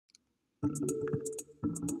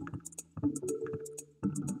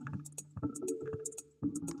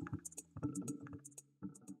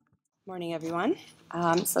Morning, everyone.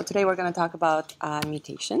 So today we're going to talk about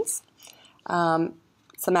mutations,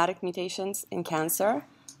 somatic mutations in cancer,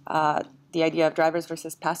 the idea of drivers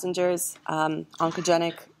versus passengers,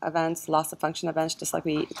 oncogenic events, loss of function events, just like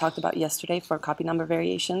we talked about yesterday for copy number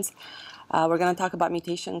variations. We're going to talk about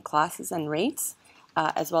mutation classes and rates,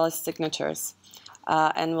 as well as signatures.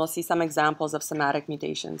 And we'll see some examples of somatic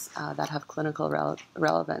mutations that have clinical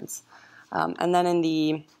relevance. And then in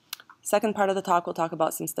the second part of the talk, we'll talk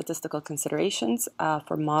about some statistical considerations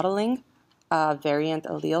for modeling variant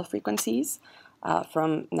allele frequencies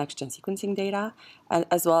from next-gen sequencing data,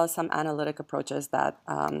 as well as some analytic approaches that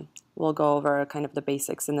we'll go over kind of the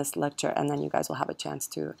basics in this lecture, and then you guys will have a chance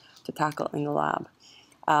to tackle in the lab.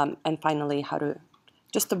 And finally,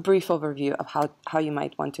 just a brief overview of how you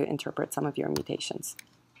might want to interpret some of your mutations.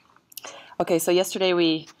 Okay, so yesterday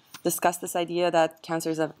we discussed this idea that cancer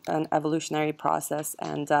is an evolutionary process,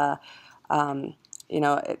 and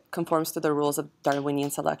it conforms to the rules of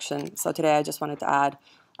Darwinian selection. So today I just wanted to add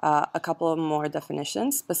a couple of more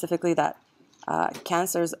definitions, specifically that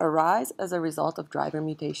cancers arise as a result of driver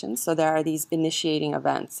mutations. So there are these initiating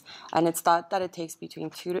events, and it's thought that it takes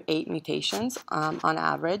between 2 to 8 mutations on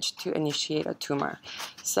average to initiate a tumor.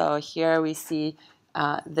 So here we see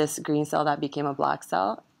this green cell that became a black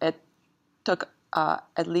cell. It took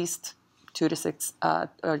at least 2 to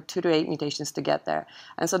 8 mutations to get there.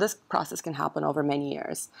 And so this process can happen over many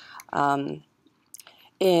years.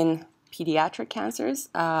 In pediatric cancers,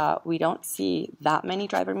 we don't see that many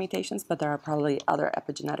driver mutations, but there are probably other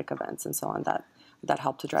epigenetic events and so on that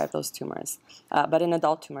help to drive those tumors. But in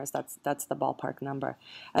adult tumors, that's the ballpark number.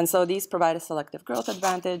 And so these provide a selective growth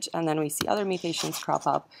advantage, and then we see other mutations crop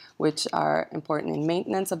up, which are important in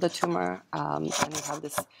maintenance of the tumor, and we have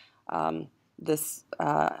this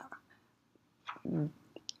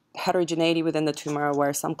heterogeneity within the tumor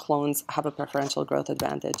where some clones have a preferential growth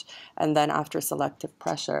advantage. And then after selective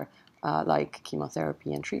pressure, like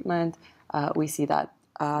chemotherapy and treatment, we see that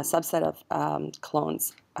a subset of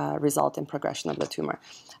clones result in progression of the tumor.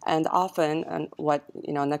 And often, and what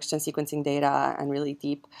next-gen sequencing data and really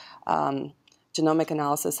deep genomic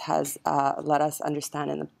analysis has let us understand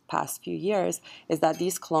in the past few years is that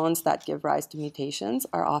these clones that give rise to mutations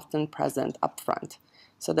are often present up front.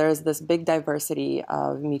 So there's this big diversity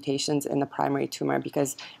of mutations in the primary tumor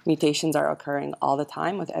because mutations are occurring all the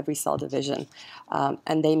time with every cell division.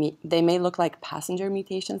 And they may look like passenger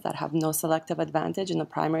mutations that have no selective advantage in the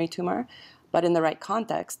primary tumor, but in the right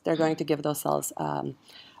context, they're going to give those cells an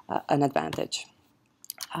advantage.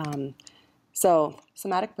 So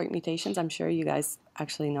somatic point mutations, I'm sure you guys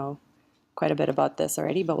actually know quite a bit about this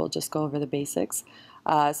already, but we'll just go over the basics.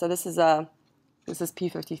 So this is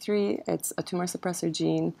P53. It's a tumor suppressor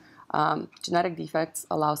gene. Genetic defects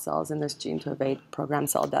allow cells in this gene to evade programmed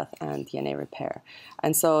cell death and DNA repair.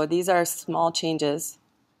 And so these are small changes.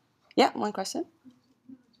 Yeah, one question?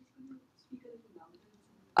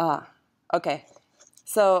 Okay.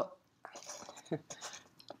 So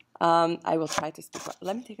I will try to speak.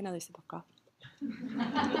 Let me take another sip of coffee.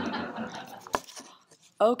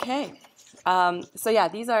 Okay. So yeah,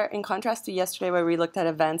 these are in contrast to yesterday where we looked at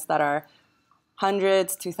events that are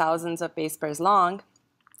hundreds to thousands of base pairs long.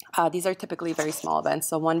 These are typically very small events,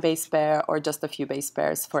 so one base pair or just a few base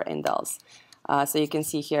pairs for indels. So you can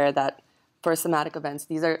see here that for somatic events,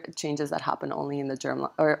 these are changes that happen only in the germline,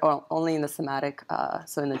 or only in the somatic,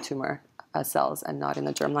 so in the tumor cells and not in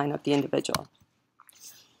the germline of the individual.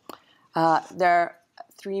 There are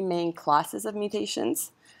 3 main classes of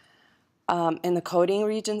mutations in the coding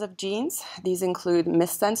regions of genes. These include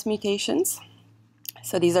missense mutations.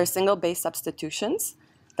 So these are single base substitutions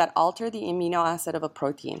that alter the amino acid of a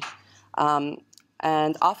protein.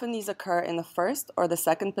 And often these occur in the first or the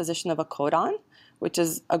second position of a codon, which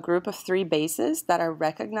is a group of 3 bases that are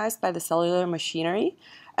recognized by the cellular machinery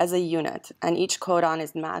as a unit. And each codon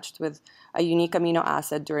is matched with a unique amino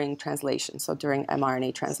acid during translation, so during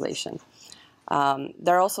mRNA translation.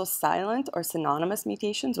 There are also silent or synonymous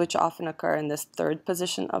mutations, which often occur in this 3rd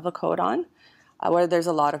position of a codon, where there's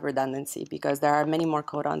a lot of redundancy because there are many more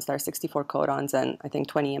codons. There are 64 codons and I think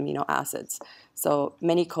 20 amino acids. So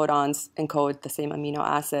many codons encode the same amino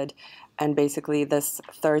acid, and basically this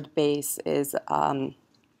 3rd base is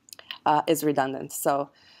redundant. So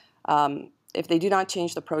if they do not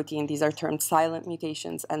change the protein, these are termed silent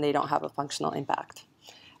mutations and they don't have a functional impact.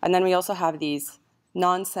 And then we also have these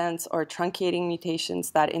nonsense or truncating mutations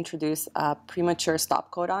that introduce a premature stop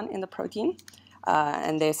codon in the protein.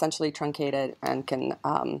 And they essentially truncate it and can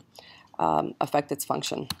affect its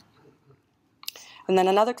function. And then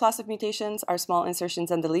another class of mutations are small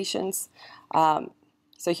insertions and deletions.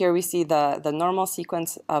 So here we see the normal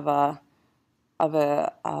sequence of a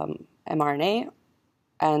mRNA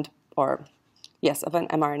of an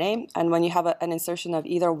mRNA. And when you have an insertion of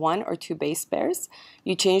either 1 or 2 base pairs,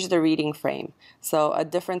 you change the reading frame. So a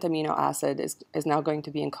different amino acid is now going to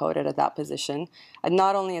be encoded at that position, and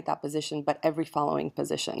not only at that position, but every following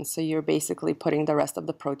position. So you're basically putting the rest of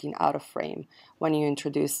the protein out of frame when you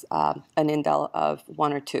introduce an indel of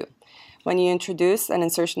 1 or 2. When you introduce an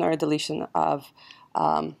insertion or a deletion of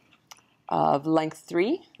length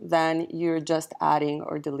 3, then you're just adding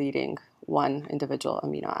or deleting one individual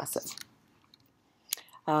amino acid.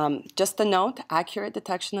 Just a note, accurate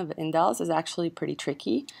detection of indels is actually pretty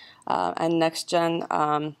tricky, and next-gen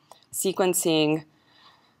sequencing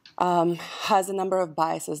has a number of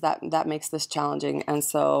biases that makes this challenging, and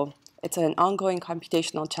so it's an ongoing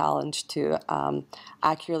computational challenge to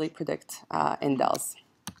accurately predict indels,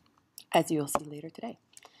 as you'll see later today.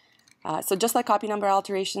 So just like copy number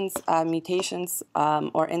alterations, mutations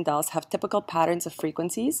or indels have typical patterns of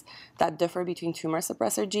frequencies that differ between tumor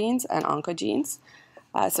suppressor genes and oncogenes.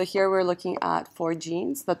 So here we're looking at 4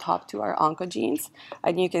 genes. The top 2 are oncogenes,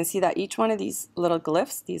 and you can see that each one of these little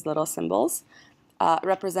glyphs, these little symbols,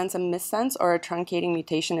 represents a missense or a truncating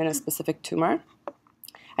mutation in a specific tumor.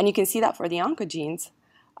 And you can see that for the oncogenes,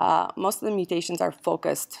 most of the mutations are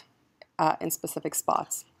focused in specific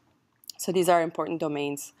spots. So these are important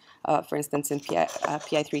domains, for instance, in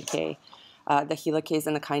PI3K, the helicase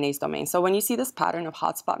and the kinase domain. So when you see this pattern of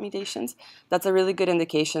hotspot mutations, that's a really good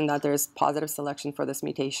indication that there's positive selection for this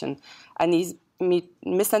mutation. And these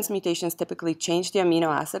missense mutations typically change the amino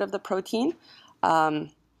acid of the protein.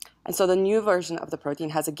 And so the new version of the protein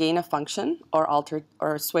has a gain of function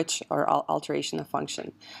or switch or alteration of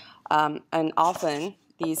function. And often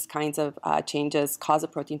these kinds of changes cause a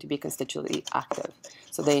protein to be constitutively active.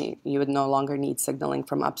 So you would no longer need signaling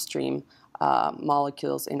from upstream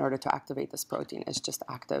molecules in order to activate this protein. It's just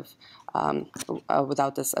active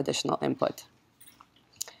without this additional input.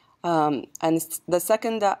 And the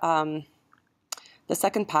second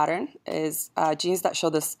pattern is genes that show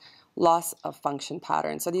this loss of function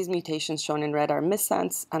pattern. So these mutations shown in red are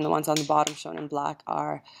missense, and the ones on the bottom shown in black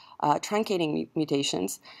are truncating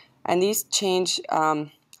mutations. And these change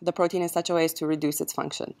the protein in such a way as to reduce its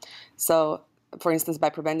function. So, for instance, by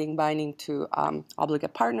preventing binding to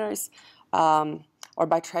obligate partners, or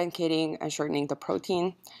by truncating and shortening the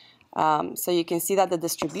protein. So you can see that the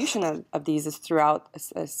distribution of these is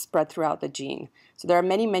spread throughout the gene. So there are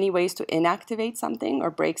many, many ways to inactivate something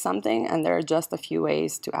or break something, and there are just a few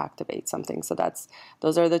ways to activate something. So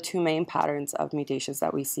those are the 2 main patterns of mutations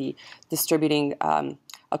that we see distributing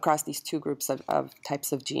across these 2 groups of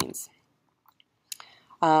types of genes.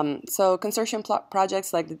 So consortium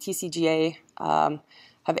projects like the TCGA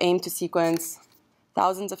have aimed to sequence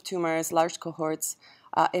thousands of tumors, large cohorts,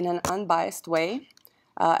 in an unbiased way,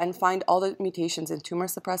 and find all the mutations in tumor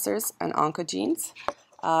suppressors and oncogenes.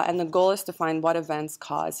 And the goal is to find what events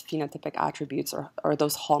cause phenotypic attributes or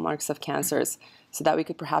those hallmarks of cancers, so that we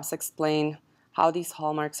could perhaps explain how these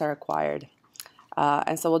hallmarks are acquired.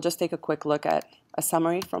 And so we'll just take a quick look at a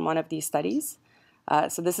summary from one of these studies.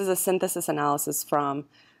 So this is a synthesis analysis of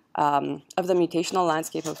the mutational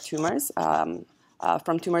landscape of tumors,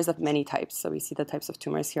 from tumors of many types. So we see the types of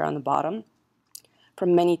tumors here on the bottom,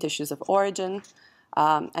 from many tissues of origin,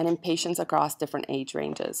 and in patients across different age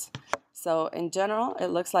ranges. So in general, it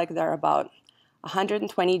looks like there are about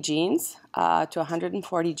 120 genes to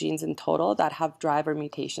 140 genes in total that have driver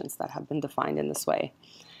mutations that have been defined in this way.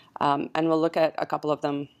 And we'll look at a couple of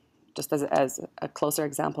them just as closer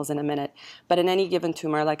examples in a minute. But in any given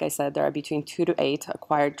tumor, like I said, there are between 2 to 8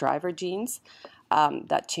 acquired driver genes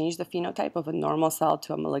that change the phenotype of a normal cell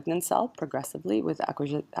to a malignant cell progressively with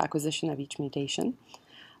acquisition of each mutation.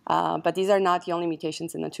 But these are not the only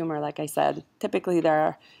mutations in the tumor. Like I said, typically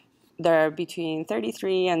there are between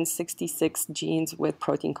 33 and 66 genes with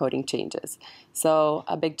protein coding changes. So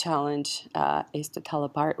a big challenge is to tell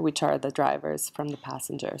apart which are the drivers from the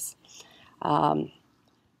passengers.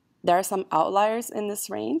 There are some outliers in this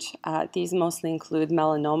range. These mostly include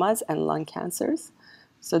melanomas and lung cancers.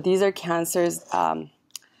 So these are cancers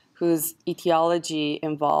whose etiology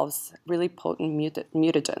involves really potent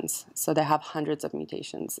mutagens. So they have hundreds of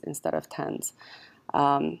mutations instead of tens.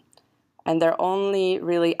 And they're only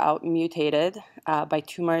really out-mutated by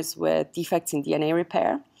tumors with defects in DNA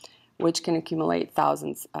repair, which can accumulate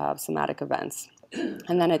thousands of somatic events.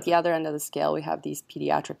 And then at the other end of the scale, we have these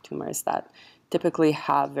pediatric tumors that typically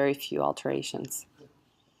have very few alterations.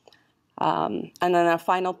 And then our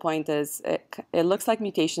final point is it looks like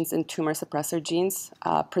mutations in tumor suppressor genes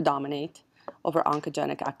predominate over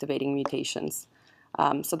oncogenic activating mutations.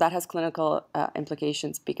 So that has clinical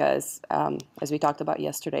implications because, as we talked about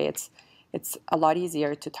yesterday, it's a lot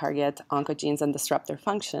easier to target oncogenes and disrupt their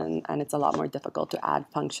function, and it's a lot more difficult to add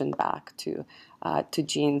function back to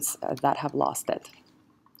genes that have lost it.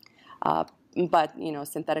 But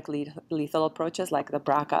synthetic lethal approaches like the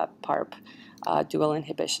BRCA-PARP dual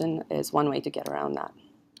inhibition is one way to get around that.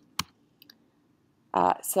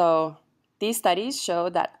 So these studies show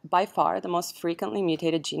that by far the most frequently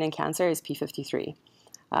mutated gene in cancer is p53.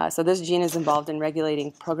 So this gene is involved in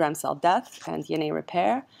regulating programmed cell death and DNA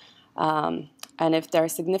repair. And if there are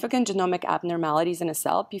significant genomic abnormalities in a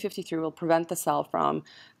cell, p53 will prevent the cell from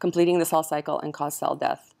completing the cell cycle and cause cell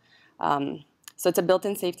death. So it's a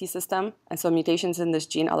built-in safety system, and so mutations in this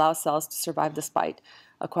gene allow cells to survive despite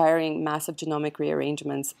acquiring massive genomic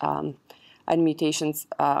rearrangements and mutations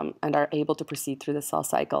and are able to proceed through the cell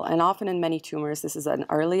cycle. And often in many tumors, this is an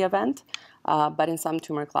early event, but in some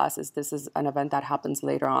tumor classes, this is an event that happens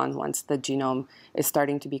later on once the genome is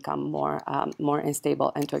starting to become more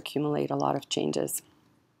unstable and to accumulate a lot of changes.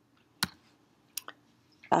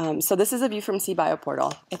 So this is a view from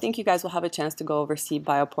CBioPortal. I think you guys will have a chance to go over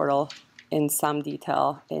CBioPortal in some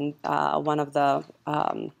detail in one of the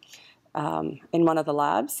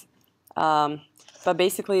labs. But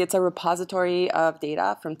basically, it's a repository of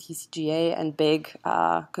data from TCGA and big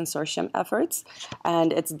consortium efforts,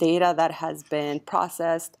 and it's data that has been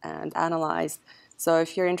processed and analyzed. So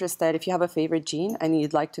if you're interested, if you have a favorite gene and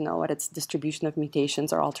you'd like to know what its distribution of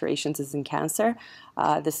mutations or alterations is in cancer,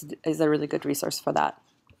 this is a really good resource for that.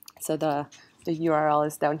 So the URL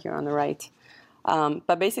is down here on the right.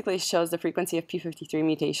 But basically it shows the frequency of p53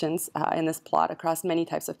 mutations in this plot across many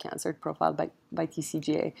types of cancer profiled by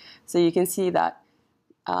TCGA. So you can see that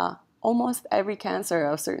almost every cancer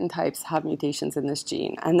of certain types have mutations in this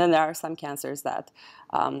gene. And then there are some cancers that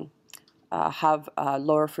have a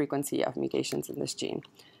lower frequency of mutations in this gene.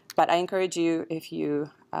 But I encourage you, if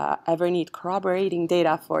you ever need corroborating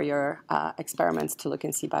data for your experiments, to look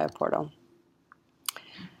in CBioPortal.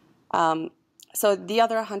 So the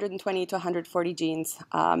other 120 to 140 genes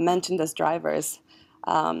mentioned as drivers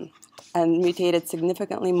and mutated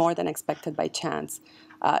significantly more than expected by chance.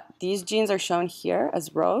 These genes are shown here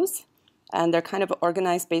as rows, and they're kind of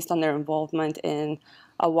organized based on their involvement in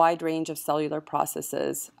a wide range of cellular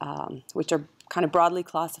processes, which are kind of broadly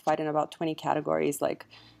classified in about 20 categories, like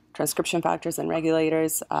transcription factors and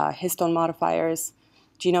regulators, histone modifiers,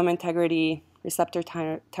 genome integrity, receptor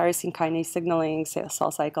tyrosine kinase signaling,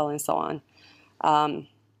 cell cycle, and so on.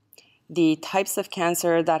 The types of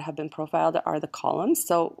cancer that have been profiled are the columns.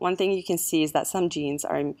 So one thing you can see is that some genes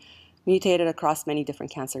are mutated across many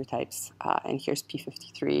different cancer types. And here's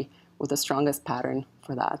p53 with the strongest pattern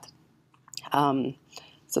for that.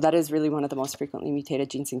 So that is really one of the most frequently mutated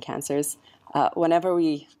genes in cancers. Whenever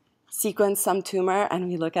we sequence some tumor and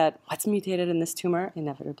we look at what's mutated in this tumor,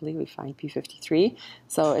 inevitably we find p53.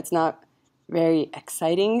 So it's not very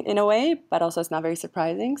exciting in a way, but also it's not very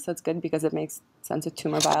surprising. So it's good because it makes sense of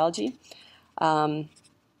tumor biology.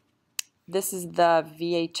 This is the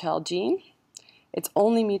VHL gene. It's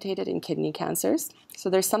only mutated in kidney cancers. So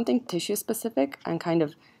there's something tissue specific and kind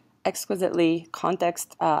of exquisitely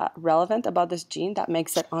context relevant about this gene that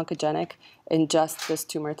makes it oncogenic in just this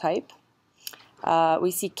tumor type.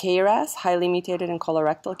 We see KRAS, highly mutated in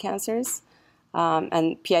colorectal cancers.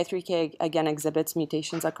 And PI3K, again, exhibits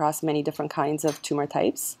mutations across many different kinds of tumor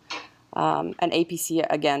types. And APC,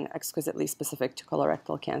 again, exquisitely specific to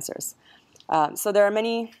colorectal cancers. So there are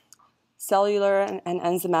many cellular and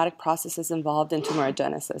enzymatic processes involved in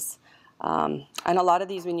tumorigenesis. And a lot of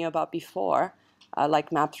these we knew about before, like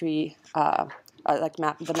MAP3,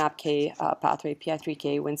 the MAPK pathway,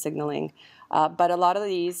 PI3K, Wnt signaling. But a lot of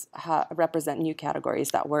these represent new categories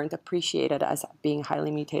that weren't appreciated as being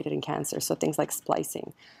highly mutated in cancer. So things like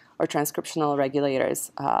splicing or transcriptional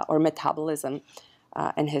regulators or metabolism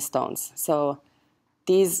and histones. So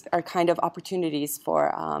these are kind of opportunities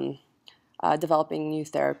for developing new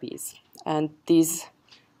therapies. And these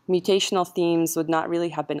mutational themes would not really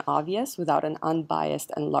have been obvious without an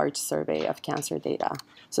unbiased and large survey of cancer data.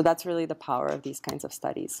 So that's really the power of these kinds of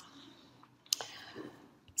studies.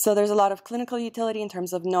 So there's a lot of clinical utility in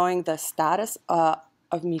terms of knowing the status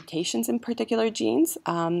of mutations in particular genes,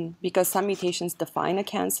 because some mutations define a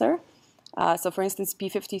cancer. So for instance,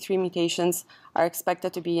 p53 mutations are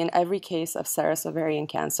expected to be in every case of serous ovarian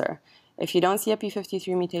cancer. If you don't see a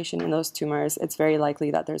p53 mutation in those tumors, it's very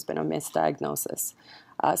likely that there's been a misdiagnosis.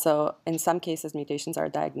 So in some cases, mutations are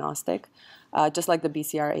diagnostic. Just like the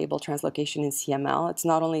BCR-ABL translocation in CML, it's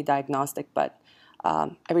not only diagnostic, but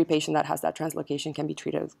every patient that has that translocation can be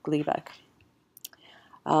treated with Gleevec.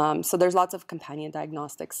 So there's lots of companion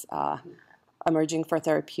diagnostics emerging for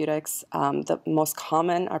therapeutics. The most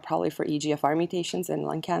common are probably for EGFR mutations in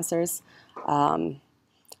lung cancers.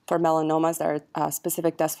 For melanomas, there are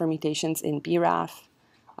specific tests for mutations in BRAF.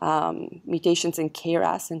 Mutations in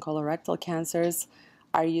KRAS in colorectal cancers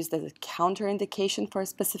are used as a counterindication for a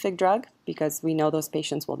specific drug because we know those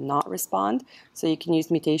patients will not respond. So you can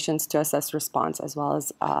use mutations to assess response as well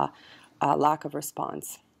as lack of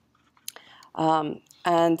response.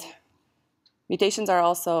 And mutations are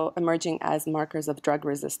also emerging as markers of drug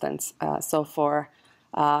resistance. So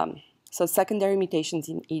secondary mutations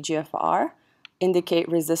in EGFR indicate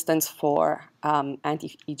resistance for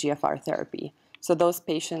anti-EGFR therapy. So those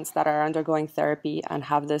patients that are undergoing therapy and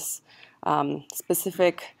have this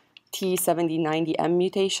specific T7090M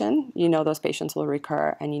mutation, you know those patients will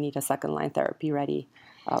recur and you need a second-line therapy ready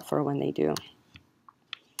for when they do.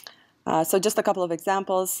 So just a couple of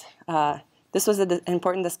examples. This was an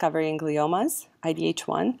important discovery in gliomas,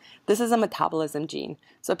 IDH1. This is a metabolism gene.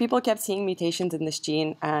 So people kept seeing mutations in this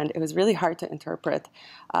gene, and it was really hard to interpret.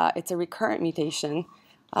 It's a recurrent mutation,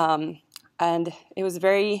 and it was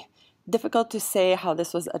very difficult to say how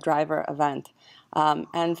this was a driver event.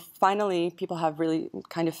 And finally, people have really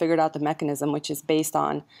kind of figured out the mechanism, which is based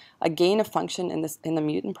on a gain of function in the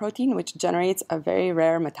mutant protein, which generates a very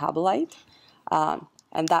rare metabolite.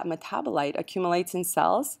 And that metabolite accumulates in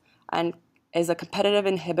cells and is a competitive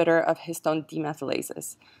inhibitor of histone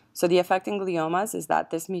demethylases. So the effect in gliomas is that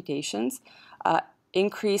these mutations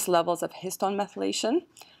increase levels of histone methylation,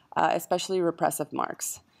 especially repressive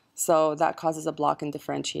marks. So that causes a block in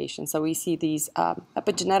differentiation. So we see these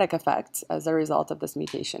epigenetic effects as a result of this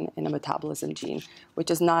mutation in a metabolism gene,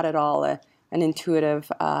 which is not at all an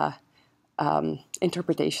intuitive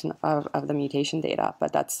interpretation of the mutation data,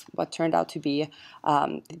 but that's what turned out to be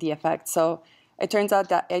the effect. So it turns out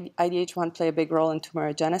that IDH1 play a big role in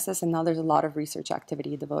tumorigenesis, and now there's a lot of research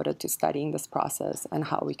activity devoted to studying this process and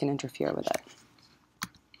how we can interfere with it.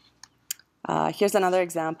 Here's another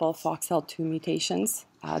example, FOXL2 mutations.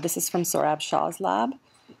 This is from Saurabh Shah's lab.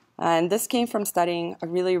 And this came from studying a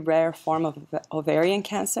really rare form of ovarian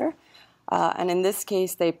cancer. And in this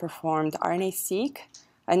case, they performed RNA-seq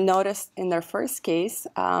and noticed in their first case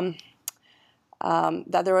that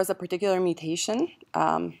there was a particular mutation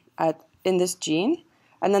in this gene.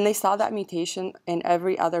 And then they saw that mutation in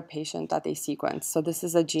every other patient that they sequenced. So this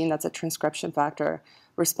is a gene that's a transcription factor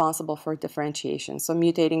responsible for differentiation. So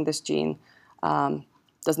mutating this gene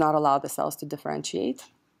does not allow the cells to differentiate.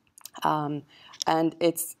 And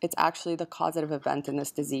it's actually the causative event in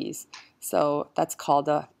this disease. So that's called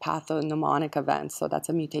a pathognomonic event. So that's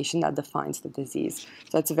a mutation that defines the disease.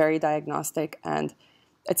 So it's very diagnostic, and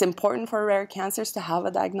it's important for rare cancers to have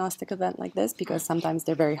a diagnostic event like this because sometimes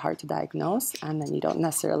they're very hard to diagnose, and then you don't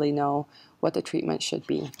necessarily know what the treatment should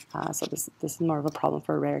be. So this is more of a problem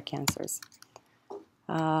for rare cancers.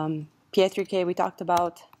 PI3K we talked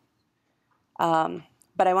about,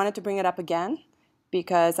 but I wanted to bring it up again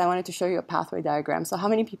because I wanted to show you a pathway diagram. So how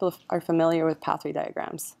many people are familiar with pathway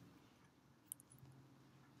diagrams?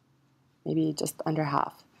 Maybe just under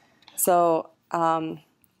half. So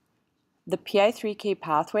the PI3K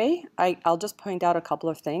pathway, I'll just point out a couple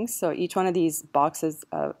of things. So each one of these boxes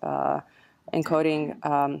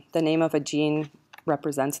encoding the name of a gene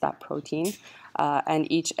represents that protein,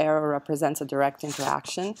 and each arrow represents a direct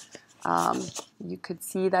interaction. You could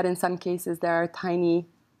see that in some cases there are tiny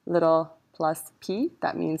little plus P.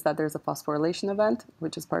 That means that there's a phosphorylation event,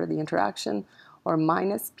 which is part of the interaction, or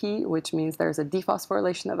minus P, which means there's a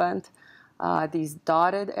dephosphorylation event. These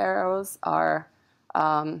dotted arrows are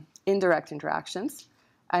indirect interactions,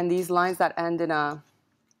 and these lines that end in a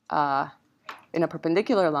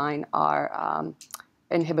perpendicular line are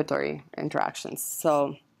inhibitory interactions.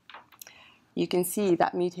 So you can see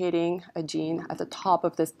that mutating a gene at the top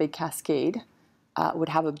of this big cascade would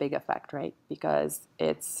have a big effect, right? Because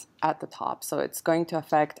it's at the top. So it's going to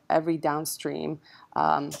affect every downstream,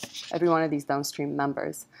 every one of these downstream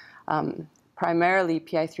members. Primarily,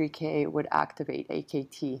 PI3K would activate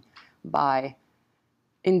AKT by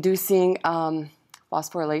inducing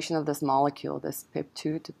phosphorylation of this molecule, this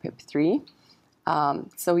PIP2 to PIP3.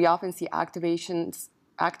 So we often see activations,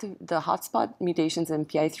 the hotspot mutations in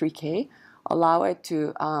PI3K allow it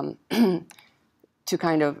to to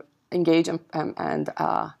kind of engage and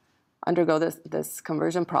undergo this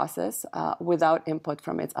conversion process without input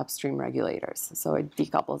from its upstream regulators. So it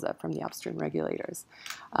decouples it from the upstream regulators.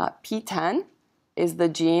 P10 is the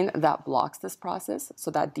gene that blocks this process,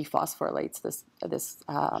 so that dephosphorylates this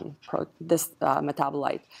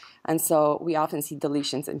metabolite. And so we often see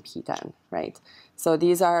deletions in P10, right? So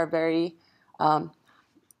these are very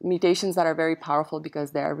mutations that are very powerful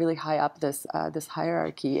because they are really high up this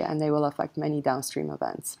hierarchy, and they will affect many downstream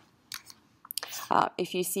events.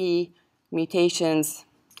 If you see mutations,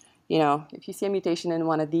 if you see a mutation in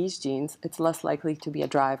one of these genes, it's less likely to be a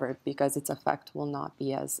driver because its effect will not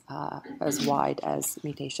be as wide as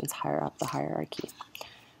mutations higher up the hierarchy.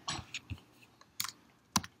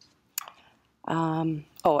 And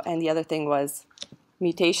the other thing was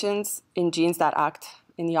mutations in genes that act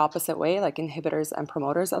in the opposite way, like inhibitors and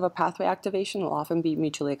promoters of a pathway activation, will often be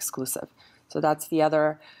mutually exclusive. So that's the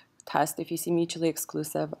other test. If you see mutually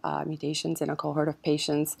exclusive mutations in a cohort of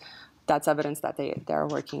patients, that's evidence that they're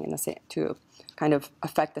working in the same, to kind of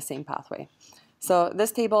affect the same pathway. So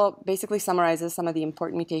this table basically summarizes some of the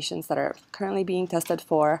important mutations that are currently being tested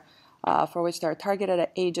for which there are targeted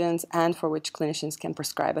agents and for which clinicians can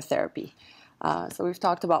prescribe a therapy. So we've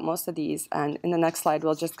talked about most of these, and in the next slide,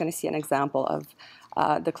 we're just going to see an example of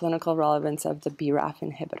the clinical relevance of the BRAF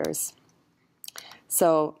inhibitors.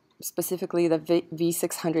 So specifically the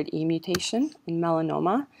V600E mutation in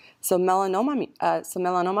melanoma. So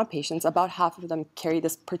melanoma patients, about half of them carry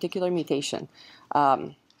this particular mutation.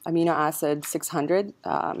 Amino acid 600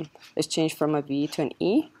 is changed from a V to an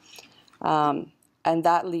E. And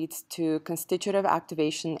that leads to constitutive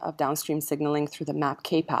activation of downstream signaling through the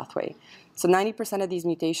MAPK pathway. So 90% of these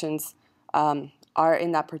mutations are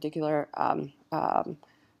in that particular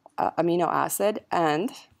amino acid,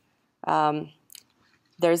 and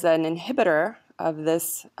there's an inhibitor of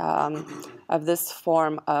this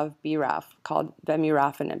form of BRAF called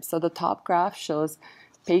vemurafenib. So the top graph shows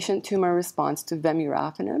patient tumor response to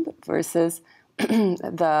vemurafenib versus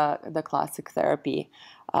the classic therapy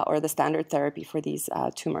or the standard therapy for these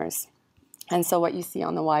tumors. And so what you see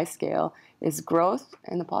on the Y scale is growth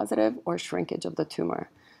in the positive or shrinkage of the tumor.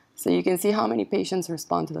 So you can see how many patients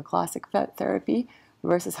respond to the classic therapy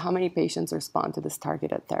versus how many patients respond to this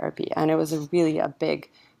targeted therapy. And it was really a big,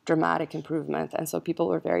 dramatic improvement. And so people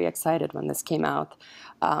were very excited when this came out,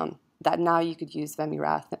 that now you could use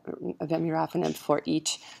vemurafenib for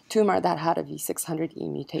each tumor that had a V600E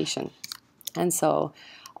mutation. And so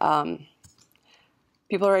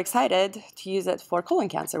people are excited to use it for colon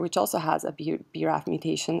cancer, which also has a BRAF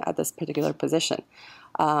mutation at this particular position.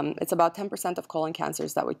 It's about 10% of colon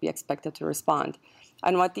cancers that would be expected to respond.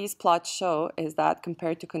 And what these plots show is that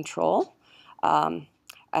compared to control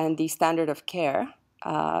and the standard of care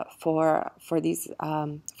for these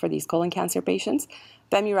colon cancer patients,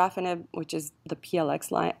 vemurafenib, which is the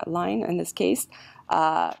PLX line in this case,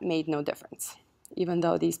 made no difference, even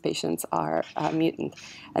though these patients are mutant.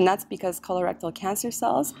 And that's because colorectal cancer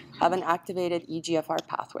cells have an activated EGFR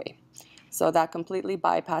pathway. So that completely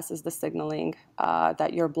bypasses the signaling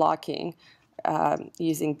that you're blocking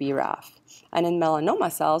using BRAF. And in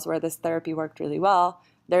melanoma cells, where this therapy worked really well,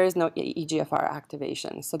 there is no EGFR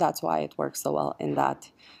activation. So that's why it works so well in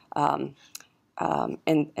that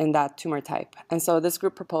in that tumor type. And so this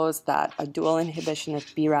group proposed that a dual inhibition of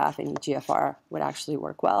BRAF and EGFR would actually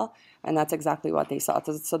work well, and that's exactly what they saw.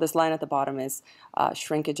 So this line at the bottom is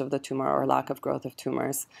shrinkage of the tumor or lack of growth of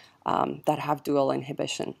tumors that have dual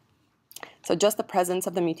inhibition. So just the presence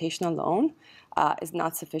of the mutation alone is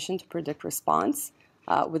not sufficient to predict response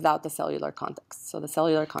without the cellular context. So the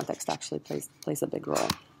cellular context actually plays a big role.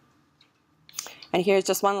 And here's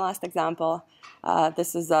just one last example.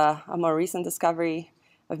 This is a more recent discovery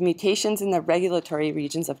of mutations in the regulatory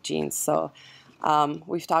regions of genes. So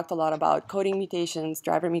we've talked a lot about coding mutations,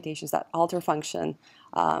 driver mutations that alter function,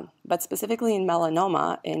 but specifically in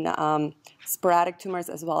melanoma, in sporadic tumors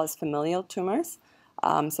as well as familial tumors.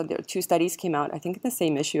 So there 2 studies came out, I think, in the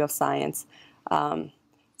same issue of Science.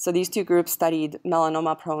 So these 2 groups studied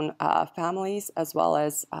melanoma-prone families as well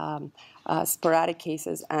as sporadic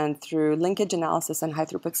cases, and through linkage analysis and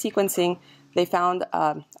high-throughput sequencing, they found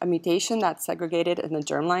a mutation that's segregated in the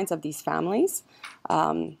germlines of these families,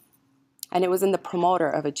 and it was in the promoter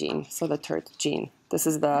of a gene, so the TERT gene. This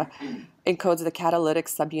is encodes the catalytic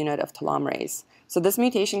subunit of telomerase. So this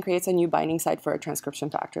mutation creates a new binding site for a transcription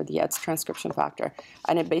factor, the ETS transcription factor,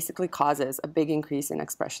 and it basically causes a big increase in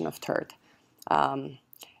expression of TERT.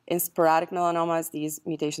 In sporadic melanomas, these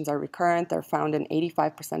mutations are recurrent. They're found in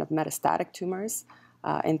 85% of metastatic tumors,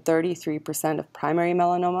 in 33% of primary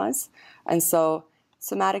melanomas. And so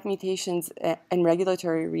somatic mutations in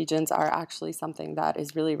regulatory regions are actually something that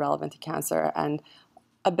is really relevant to cancer and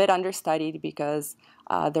a bit understudied because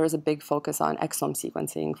there was a big focus on exome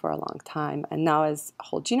sequencing for a long time. And now as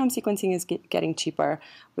whole genome sequencing is getting cheaper,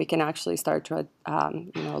 we can actually start to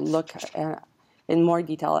look in more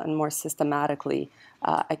detail and more systematically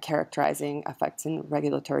at characterizing effects in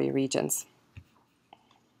regulatory regions.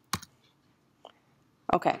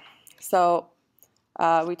 Okay, so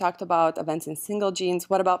We talked about events in single genes.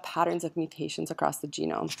 What about patterns of mutations across the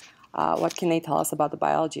genome? What can they tell us about the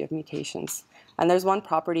biology of mutations? And there's one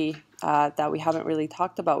property that we haven't really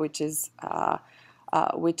talked about, which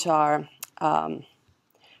are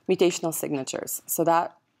mutational signatures. So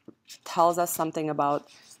that tells us something about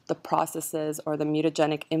the processes or the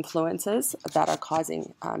mutagenic influences that are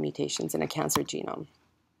causing mutations in a cancer genome.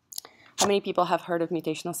 How many people have heard of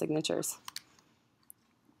mutational signatures?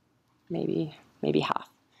 Maybe half.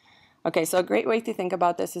 Okay, so a great way to think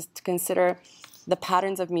about this is to consider the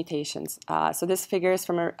patterns of mutations. So this figure is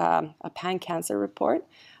from a pan-cancer report,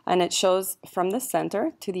 and it shows from the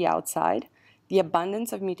center to the outside the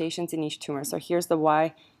abundance of mutations in each tumor. So here's the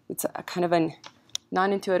Y. It's a kind of a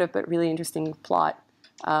non-intuitive but really interesting plot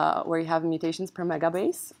where you have mutations per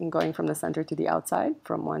megabase and going from the center to the outside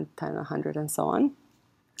from 1, 10, 100, and so on.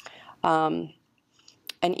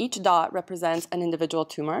 And each dot represents an individual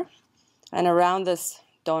tumor. And around this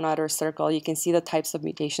donut or circle, you can see the types of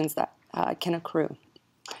mutations that can accrue.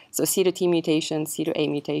 So C to T mutations, C to A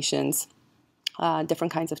mutations,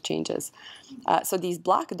 different kinds of changes. So these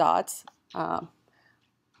black dots, I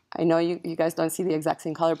know you guys don't see the exact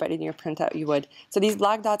same color, but in your printout you would. So these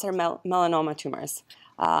black dots are melanoma tumors.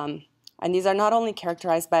 And these are not only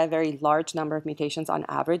characterized by a very large number of mutations on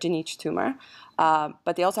average in each tumor,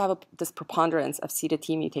 but they also have this preponderance of C to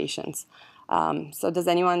T mutations. So does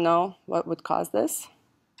anyone know what would cause this?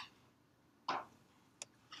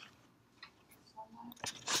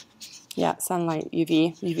 Yeah, sunlight,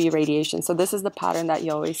 UV radiation. So this is the pattern that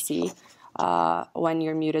you always see when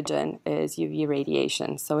your mutagen is UV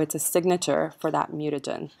radiation. So it's a signature for that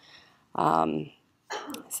mutagen.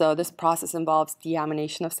 So this process involves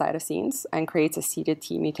deamination of cytosines and creates a C to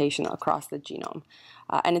T mutation across the genome.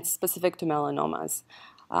 And it's specific to melanomas.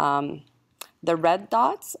 The red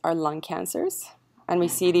dots are lung cancers, and we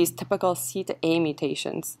see these typical C to A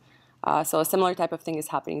mutations. So a similar type of thing is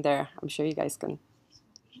happening there. I'm sure you guys can,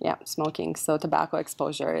 yeah, smoking. So tobacco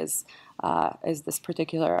exposure is this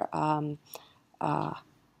particular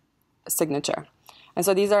signature. And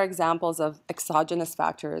so these are examples of exogenous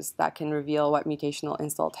factors that can reveal what mutational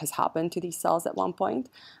insult has happened to these cells at one point.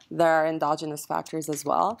 There are endogenous factors as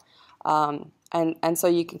well. And so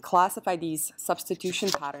you can classify these substitution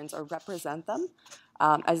patterns or represent them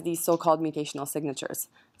as these so-called mutational signatures.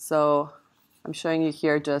 So I'm showing you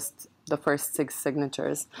here just the first 6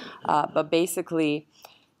 signatures. But basically,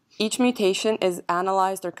 each mutation is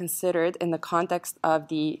analyzed or considered in the context of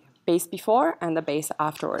the base before and the base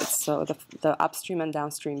afterwards, so the upstream and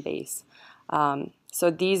downstream base.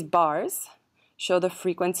 So these bars show the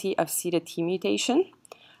frequency of C to T mutation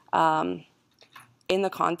in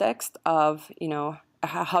the context of,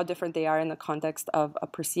 how different they are in the context of a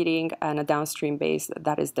preceding and a downstream base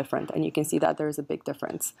that is different. And you can see that there is a big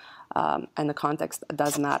difference, and the context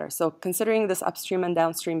does matter. So considering this upstream and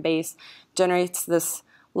downstream base generates this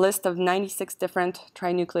list of 96 different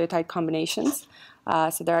trinucleotide combinations.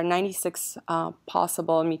 So there are 96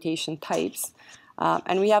 possible mutation types,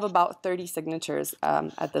 and we have about 30 signatures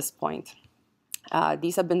at this point.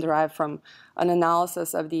 These have been derived from an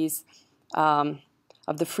analysis of these,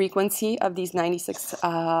 of the frequency of these 96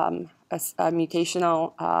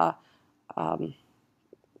 mutational,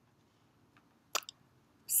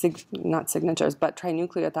 not signatures, but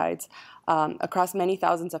trinucleotides across many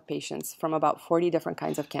thousands of patients from about 40 different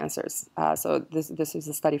kinds of cancers. So this is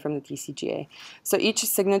a study from the TCGA. So each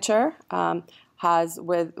signature has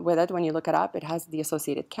with it, when you look it up, it has the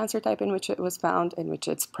associated cancer type in which it was found, in which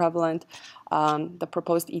it's prevalent, the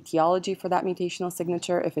proposed etiology for that mutational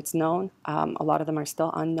signature, if it's known. A lot of them are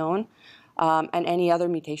still unknown, and any other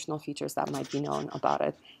mutational features that might be known about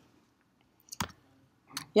it.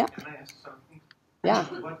 Yeah? Can I ask something? Yeah.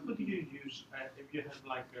 What would you use if you have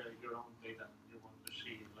your own data and you want to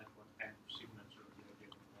see what kind of signature you're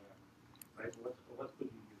getting there, right? What could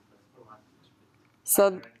you use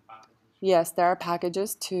So yes, there are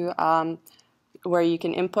packages to where you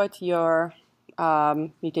can input your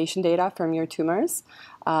mutation data from your tumors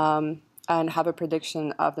and have a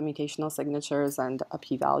prediction of the mutational signatures and a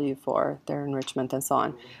p-value for their enrichment and so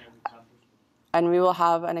on. And we will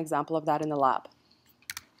have an example of that in the lab.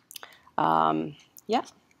 Yeah.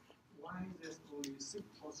 Why is there only 6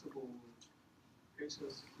 possible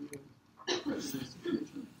cases?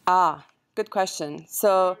 Good question.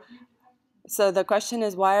 So the question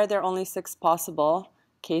is, why are there only 6 possible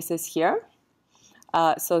cases here?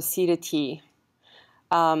 So C to T.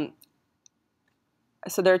 So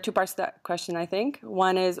there are 2 parts to that question, I think.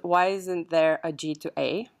 One is, why isn't there a G to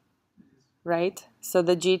A? Right? So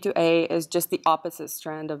the G to A is just the opposite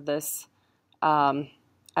strand of this. And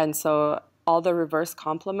so all the reverse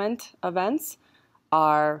complement events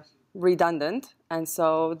are redundant, and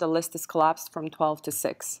so the list is collapsed from 12 to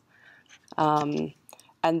 6. And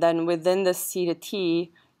then within the C to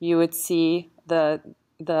T, you would see the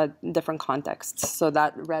different contexts. So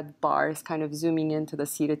that red bar is kind of zooming into the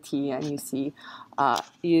C to T, and you see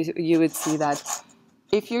you would see that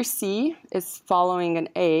if your C is following an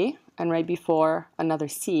A and right before another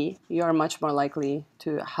C, you are much more likely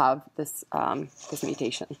to have this this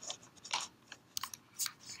mutation.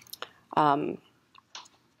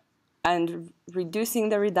 And reducing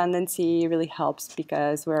the redundancy really helps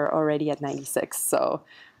because we're already at 96. So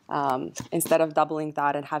instead of doubling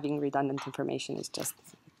that and having redundant information, it's just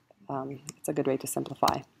it's a good way to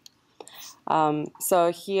simplify.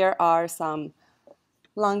 So here are some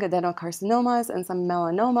lung adenocarcinomas and some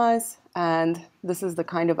melanomas, and this is the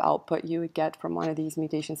kind of output you would get from one of these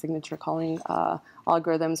mutation signature calling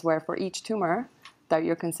algorithms, where for each tumor that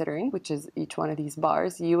you're considering, which is each one of these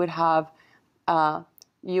bars, you would have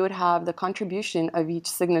the contribution of each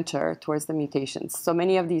signature towards the mutations. So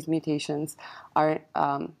many of these mutations are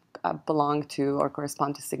belong to or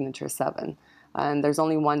correspond to signature 7. And there's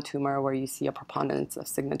only one tumor where you see a preponderance of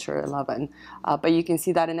signature 11. But you can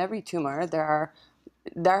see that in every tumor, there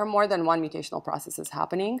are more than one mutational processes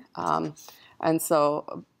happening. And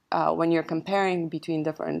so when you're comparing between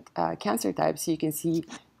different cancer types, you can see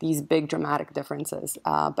these big dramatic differences.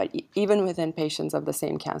 But even within patients of the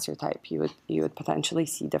same cancer type, you would potentially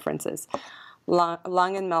see differences.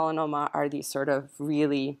 Lung and melanoma are these sort of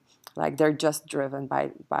really, like, they're just driven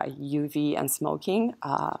by UV and smoking.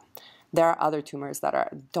 There are other tumors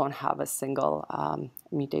that don't have a single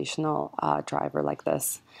mutational driver like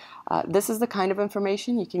this. This is the kind of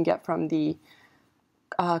information you can get from the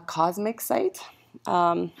Cosmic site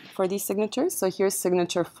for these signatures. So here's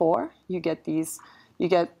signature 4. You get the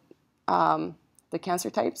cancer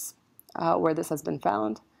types where this has been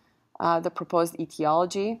found. The proposed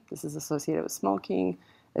etiology. This is associated with smoking.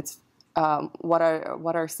 It's what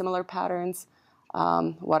are similar patterns.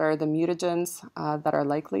 What are the mutagens that are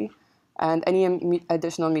likely, and any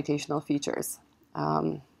additional mutational features,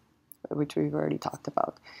 which we've already talked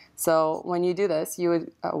about. So when you do this, you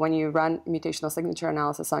would, when you run mutational signature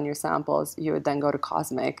analysis on your samples, you would then go to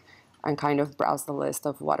Cosmic and kind of browse the list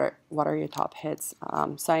of what are your top hits.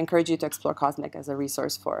 So I encourage you to explore Cosmic as a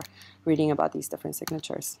resource for reading about these different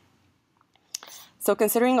signatures. So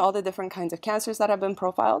considering all the different kinds of cancers that have been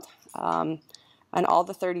profiled and all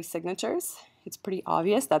the 30 signatures, it's pretty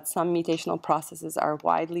obvious that some mutational processes are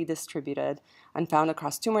widely distributed and found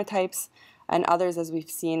across tumor types, and others, as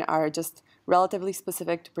we've seen, are just relatively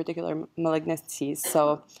specific to particular malignancies.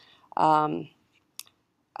 So, and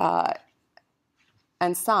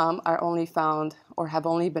some are only found or have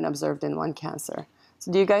only been observed in one cancer.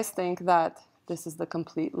 So do you guys think that this is the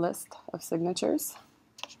complete list of signatures?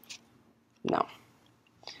 No.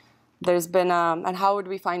 There's been, and how would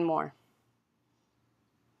we find more?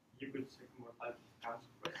 You could say more types of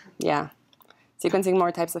cancer. Yeah. Sequencing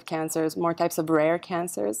more types of cancers, more types of rare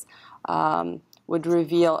cancers would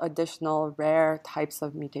reveal additional rare types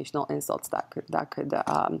of mutational insults that could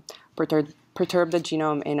perturb the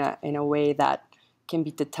genome in a way that can be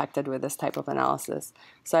detected with this type of analysis.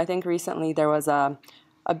 So I think recently there was a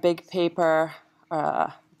big paper,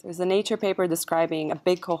 there's a Nature paper describing a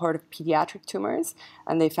big cohort of pediatric tumors,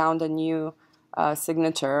 and they found a new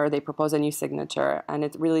signature, or they proposed a new signature, and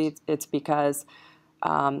it's because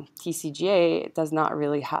TCGA does not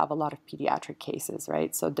really have a lot of pediatric cases,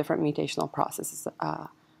 right? So different mutational processes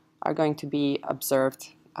are going to be observed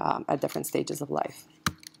at different stages of life.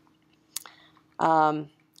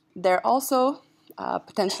 They're also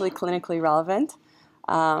potentially clinically relevant.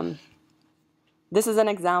 This is an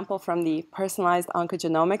example from the Personalized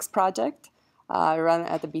Oncogenomics project run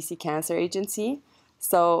at the BC Cancer Agency.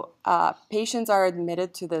 So patients are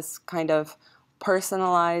admitted to this kind of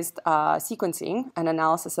personalized sequencing and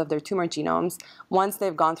analysis of their tumor genomes once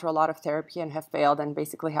they've gone through a lot of therapy and have failed and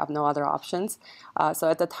basically have no other options. So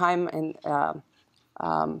at the time,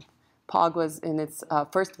 POG was in its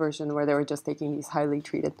first version where they were just taking these highly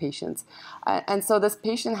treated patients. And so this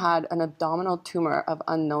patient had an abdominal tumor of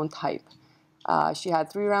unknown type. She had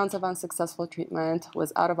 3 rounds of unsuccessful treatment,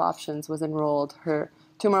 was out of options, was enrolled. Her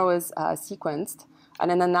tumor was sequenced,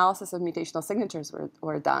 and an analysis of mutational signatures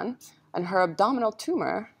were done. And her abdominal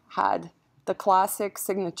tumor had the classic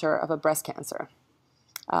signature of a breast cancer,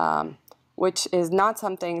 which is not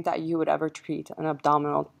something that you would ever treat an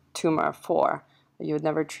abdominal tumor for. You would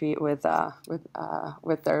never treat with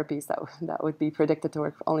therapies that would be predicted to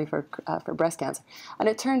work only for breast cancer. And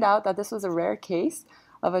it turned out that this was a rare case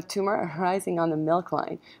of a tumor arising on the milk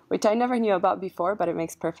line, which I never knew about before, but it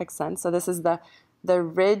makes perfect sense. So this is the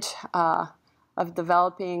ridge of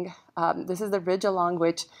developing, this is the ridge along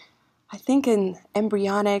which I think in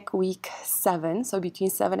embryonic week 7, so between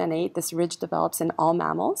 7 and 8, this ridge develops in all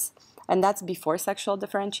mammals. And that's before sexual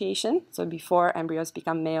differentiation, so before embryos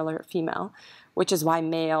become male or female, which is why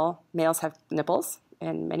males have nipples,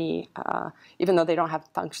 and many, even though they don't have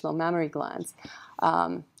functional mammary glands.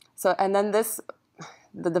 And then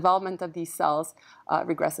the development of these cells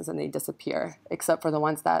regresses and they disappear, except for the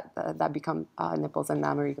ones that become nipples and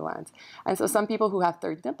mammary glands. And so some people who have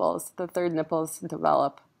third nipples, the third nipples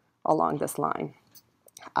develop along this line.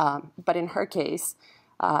 But in her case,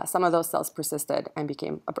 some of those cells persisted and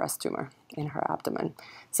became a breast tumor in her abdomen.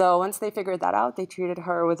 So once they figured that out, they treated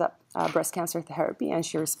her with a breast cancer therapy, and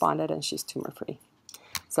she responded, and she's tumor-free.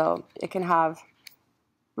 So it can have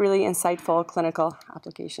really insightful clinical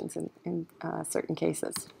applications in certain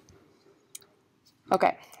cases.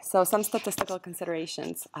 Okay, so some statistical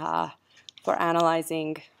considerations for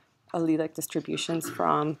analyzing allelic distributions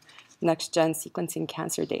from next-gen sequencing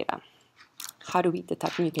cancer data. How do we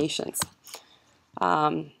detect mutations?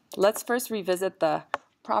 Let's first revisit the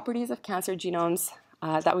properties of cancer genomes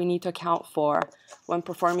that we need to account for when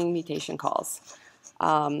performing mutation calls.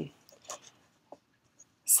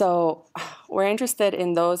 So we're interested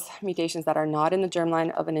in those mutations that are not in the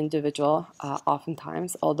germline of an individual,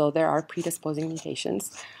 oftentimes, although there are predisposing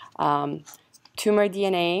mutations. Tumor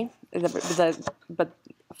DNA, but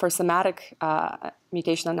for somatic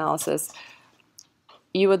mutation analysis,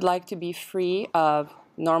 you would like to be free of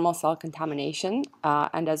normal cell contamination,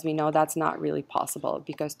 and as we know, that's not really possible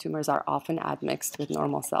because tumors are often admixed with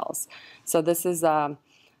normal cells. So this is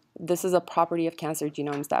a property of cancer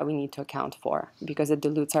genomes that we need to account for because it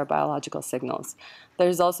dilutes our biological signals.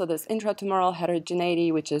 There's also this intratumoral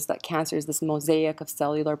heterogeneity, which is that cancer is this mosaic of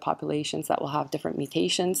cellular populations that will have different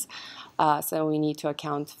mutations. So we need to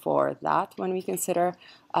account for that when we consider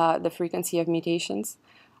the frequency of mutations.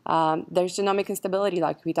 There's genomic instability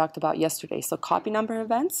like we talked about yesterday. So copy number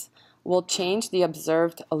events will change the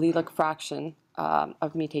observed allelic fraction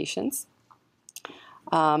of mutations.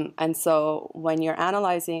 And so when you're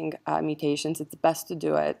analyzing mutations, it's best to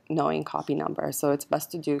do it knowing copy number. So it's best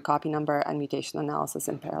to do copy number and mutation analysis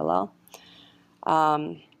in parallel.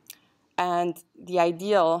 And the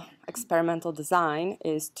ideal experimental design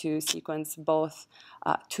is to sequence both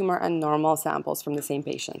tumor and normal samples from the same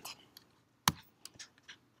patient.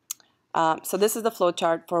 So this is the flow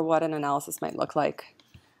chart for what an analysis might look like.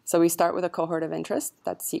 So we start with a cohort of interest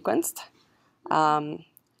that's sequenced.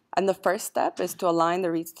 And the first step is to align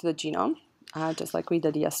the reads to the genome, just like we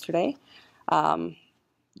did yesterday.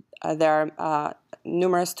 There are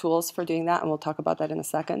numerous tools for doing that, and we'll talk about that in a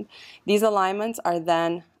second. These alignments are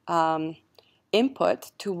then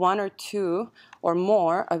input to one or two or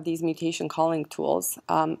more of these mutation calling tools,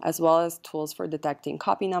 as well as tools for detecting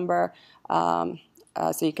copy number.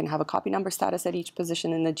 So you can have a copy number status at each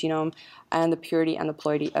position in the genome and the purity and the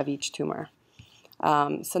ploidy of each tumor.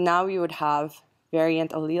 So now we would have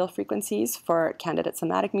variant allele frequencies for candidate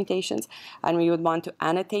somatic mutations, and we would want to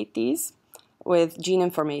annotate these with gene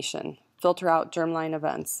information, filter out germline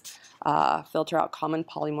events, filter out common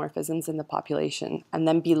polymorphisms in the population, and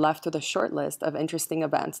then be left with a short list of interesting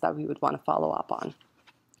events that we would want to follow up on.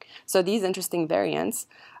 So these interesting variants,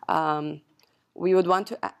 we would want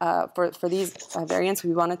to, for these variants,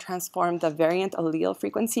 we want to transform the variant allele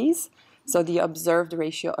frequencies, so the observed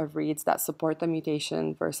ratio of reads that support the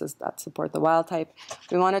mutation versus that support the wild type.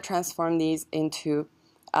 We want to transform these into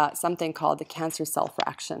something called the cancer cell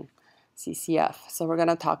fraction, CCF. So we're going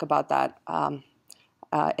to talk about that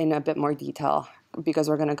in a bit more detail because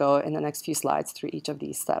we're going to go in the next few slides through each of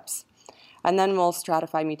these steps. And then we'll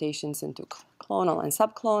stratify mutations into clonal and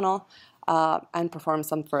subclonal and perform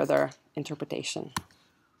some further interpretation.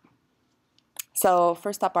 So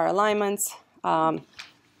first up are alignments.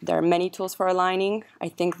 There are many tools for aligning. I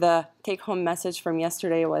think the take-home message from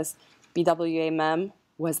yesterday was BWA-MEM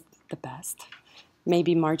was the best,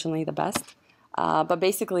 maybe marginally the best. But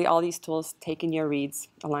basically, all these tools take in your reads,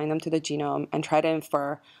 align them to the genome, and try to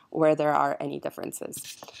infer where there are any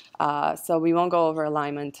differences. So we won't go over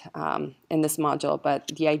alignment in this module, but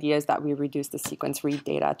the idea is that we reduce the sequence read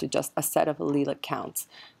data to just a set of allelic counts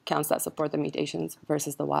that support the mutations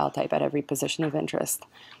versus the wild type at every position of interest.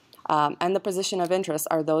 And the position of interest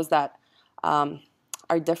are those that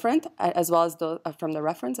are different, as well as those from the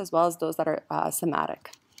reference, as well as those that are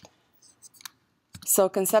somatic. So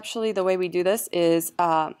conceptually, the way we do this is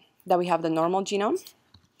that we have the normal genome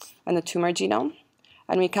and the tumor genome,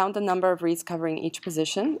 and we count the number of reads covering each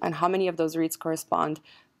position and how many of those reads correspond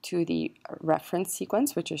to the reference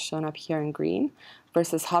sequence, which is shown up here in green,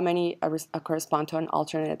 versus how many correspond to an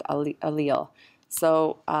alternate allele.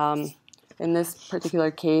 So in this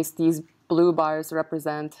particular case, these blue bars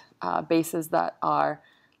represent bases that are,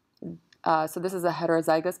 so this is a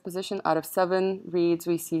heterozygous position. Out of 7 reads,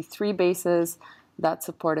 we see 3 bases that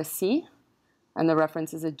support a C, and the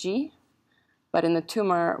reference is a G. But in the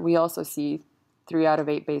tumor, we also see 3 out of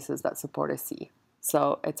 8 bases that support a C.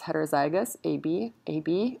 So it's heterozygous, AB,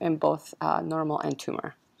 AB, in both normal and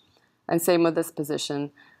tumor. And same with this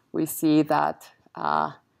position. We see that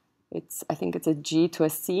I think it's a G to a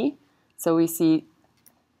C. So we see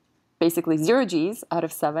basically 0 Gs out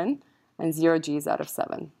of 7 and 0 Gs out of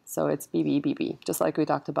 7. So it's BB, BB, just like we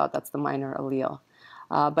talked about, that's the minor allele.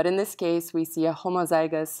 But in this case, we see a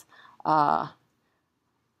homozygous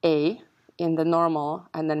A in the normal,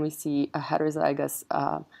 and then we see a heterozygous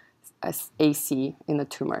AC in the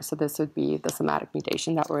tumor. So this would be the somatic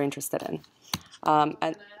mutation that we're interested in. And Can I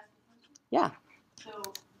ask a question? yeah. So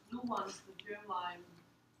blue ones, the germline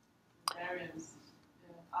variants,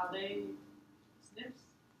 are they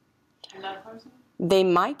SNPs in that person? They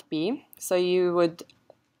might be. So you would,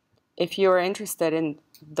 if you were interested in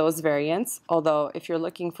those variants, although if you're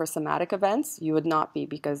looking for somatic events, you would not be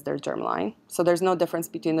because they're germline. So there's no difference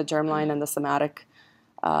between the germline and the somatic.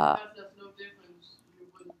 Because there's no difference, you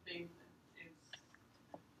wouldn't think that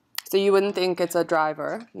it's... So you wouldn't think it's a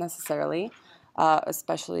driver necessarily,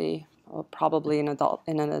 especially probably in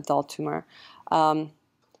an adult tumor.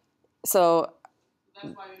 So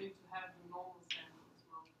that's why you need to have the normal sample as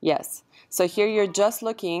well. yes. So here you're just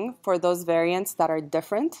looking for those variants that are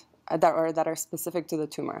different, that are specific to the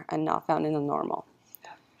tumor and not found in the normal.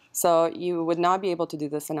 Yeah. So you would not be able to do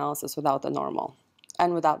this analysis without the normal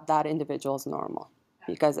and without that individual's normal,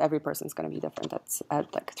 because every person's going to be different. That's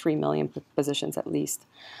at like 3 million positions at least.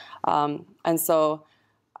 And so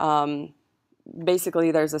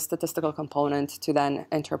basically there's a statistical component to then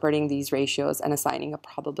interpreting these ratios and assigning a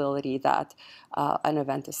probability that an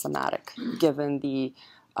event is somatic given the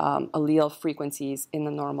allele frequencies in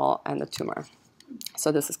the normal and the tumor.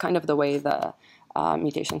 So this is kind of the way the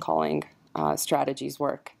mutation calling strategies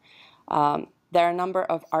work. There are a number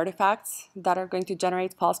of artifacts that are going to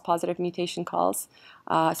generate false positive mutation calls.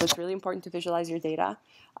 So it's really important to visualize your data.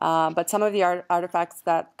 But some of the artifacts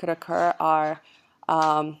that could occur are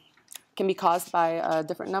can be caused by a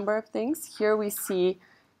different number of things. Here we see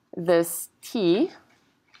this T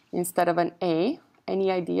instead of an A.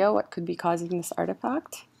 Any idea what could be causing this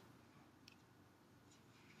artifact?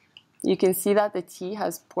 You can see that the T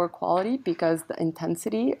has poor quality because the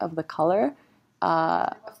intensity of the color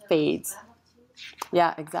fades.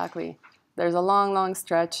 Yeah, exactly. There's a long, long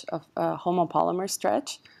stretch of homopolymer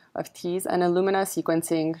stretch of Ts, and Illumina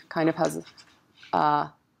sequencing kind of has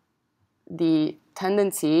the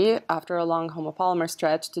tendency, after a long homopolymer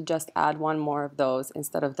stretch, to just add one more of those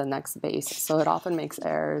instead of the next base. So it often makes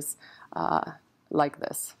errors like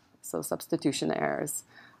this, so substitution errors.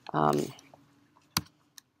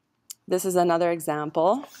 This is another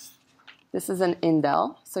example. This is an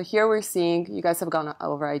indel. So here we're seeing, you guys have gone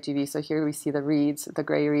over IGV, so here we see the reads. The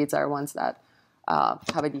gray reads are ones that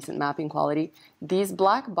have a decent mapping quality. These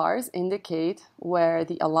black bars indicate where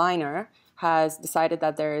the aligner has decided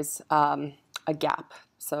that there is a gap.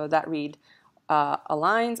 So that read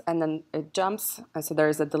aligns and then it jumps, and so there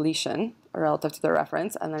is a deletion relative to the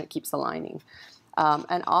reference, and then it keeps aligning.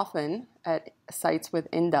 And often at sites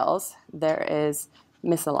with indels, there is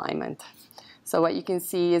misalignment. So what you can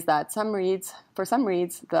see is that for some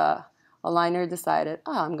reads, the aligner decided,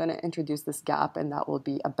 I'm going to introduce this gap, and that will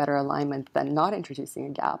be a better alignment than not introducing a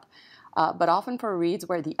gap. But often for reads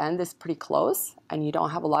where the end is pretty close and you don't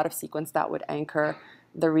have a lot of sequence that would anchor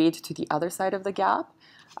the read to the other side of the gap,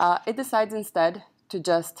 it decides instead to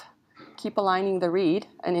just keep aligning the read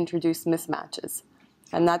and introduce mismatches.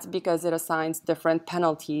 And that's because it assigns different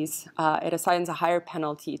penalties. It assigns a higher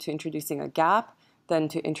penalty to introducing a gap than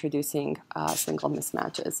to introducing single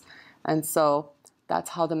mismatches. And so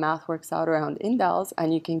that's how the math works out around indels,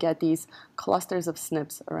 and you can get these clusters of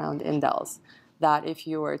SNPs around indels that if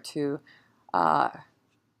you were to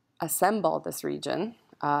assemble this region,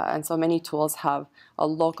 and so many tools have a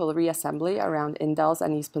local reassembly around indels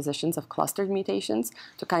and these positions of clustered mutations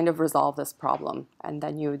to kind of resolve this problem. And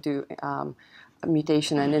then you do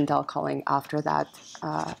mutation and indel calling after that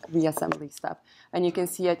reassembly step. And you can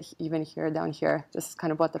see it even here, down here. This is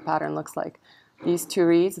kind of what the pattern looks like. These two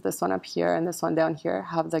reads, this one up here and this one down here,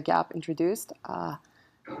 have the gap introduced.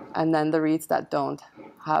 And then the reads that don't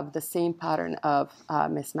have the same pattern of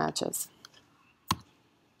mismatches.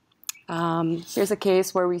 Here's a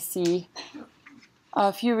case where we see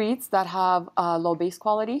a few reads that have low base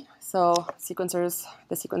quality. So the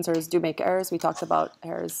sequencers do make errors. We talked about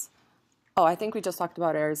errors. Oh, I think we just talked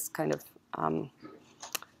about errors kind of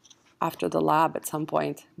after the lab at some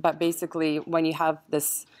point. But basically, when you have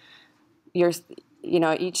this, each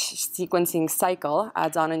sequencing cycle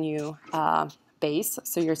adds on a new base,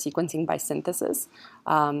 so you're sequencing by synthesis.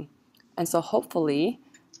 And so hopefully,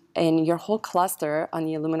 in your whole cluster on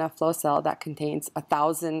the Illumina flow cell that contains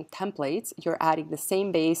 1,000 templates, you're adding the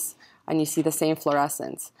same base and you see the same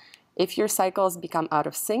fluorescence. If your cycles become out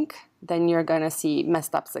of sync, then you're going to see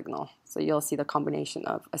messed up signal. So you'll see the combination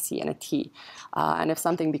of a C and a T. And if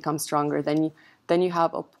something becomes stronger, then you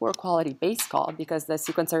have a poor quality base call because the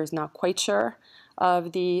sequencer is not quite sure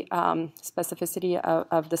of the specificity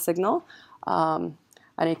of the signal.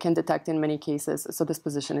 And it can detect in many cases. So this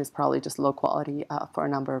position is probably just low quality for a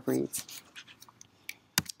number of reads.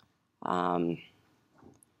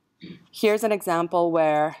 Here's an example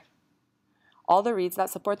where all the reads that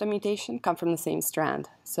support the mutation come from the same strand.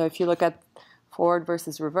 So if you look at forward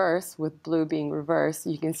versus reverse, with blue being reverse,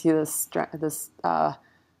 you can see this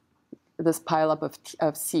pileup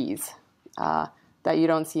of C's that you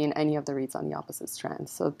don't see in any of the reads on the opposite strand.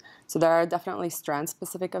 So there are definitely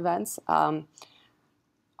strand-specific events.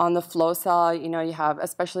 On the flow cell, you have,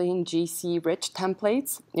 especially in GC-rich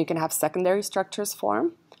templates, you can have secondary structures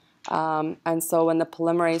form. And so when the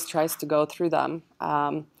polymerase tries to go through them,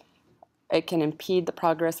 it can impede the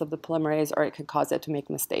progress of the polymerase, or it can cause it to make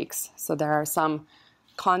mistakes. So there are some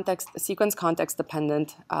sequence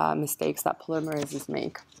context-dependent mistakes that polymerases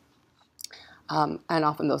make. And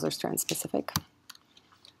often those are strand-specific.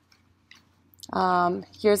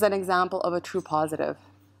 Here's an example of a true positive.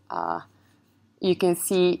 You can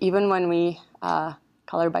see even when we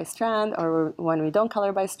color by strand or when we don't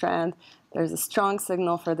color by strand, there's a strong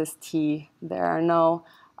signal for this T. There are no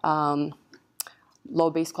low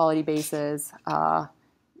base quality bases.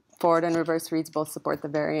 Forward and reverse reads both support the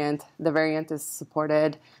variant. The variant is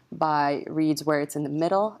supported by reads where it's in the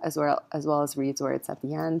middle as well as reads where it's at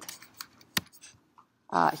the end.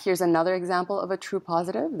 Here's another example of a true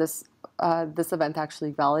positive. This event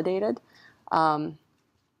actually validated.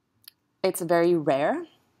 It's very rare.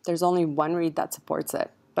 There's only one read that supports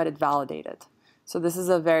it, but it validated. So this is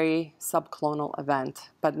a very subclonal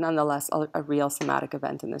event, but nonetheless a real somatic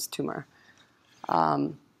event in this tumor.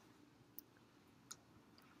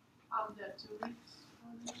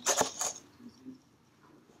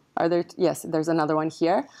 Yes, there's another one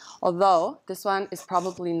here. Although this one is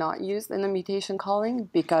probably not used in the mutation calling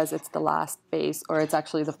because it's the last base, or it's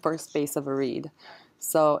actually the first base of a read.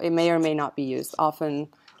 So it may or may not be used. Often,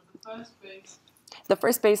 the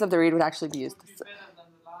first base of the read would actually be used. Would be better than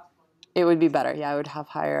the last one. It would be better. Yeah, it would have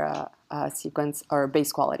higher sequence or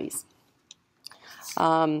base qualities.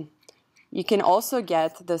 You can also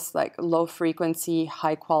get this like low frequency,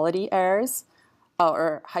 high quality errors.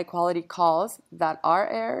 Or high-quality calls that are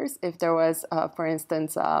errors if there was, for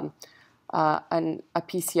instance, a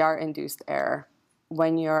PCR-induced error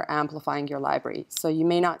when you're amplifying your library. So you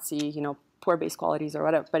may not see, poor base qualities or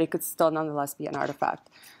whatever, but it could still nonetheless be an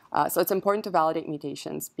artifact. So it's important to validate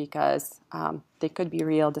mutations because they could be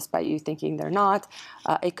real despite you thinking they're not.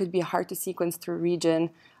 It could be hard to sequence through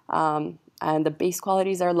region, and the base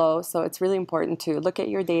qualities are low. So it's really important to look at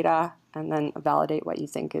your data and then validate what you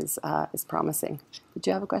think is promising. Did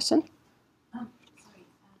you have a question? Sorry.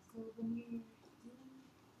 So when you're doing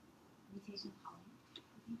mutation calling,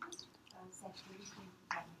 I think saturation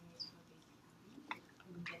polymerase for basic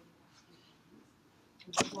when you get the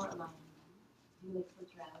and before aligning them, you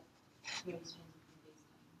filter out various strands of the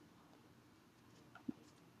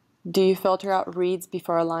baseline. Do you filter out reads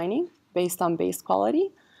before aligning based on base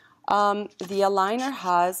quality? The aligner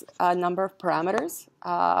has a number of parameters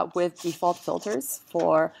with default filters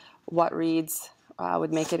for what reads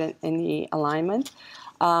would make it in the alignment,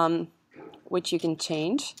 which you can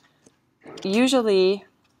change. Usually,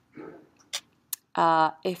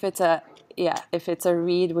 if it's a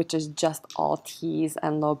read which is just all T's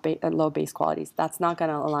and low base qualities, that's not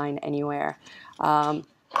going to align anywhere.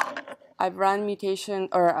 I've run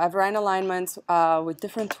alignments with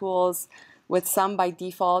different tools. With some, by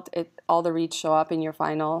default, all the reads show up in your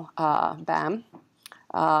final BAM.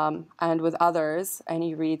 And with others,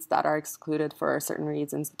 any reads that are excluded for certain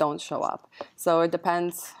reasons don't show up. So it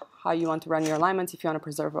depends how you want to run your alignments, if you want to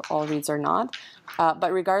preserve all reads or not.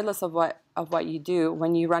 But regardless of what you do,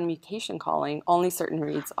 when you run mutation calling, only certain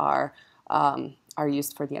reads are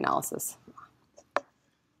used for the analysis.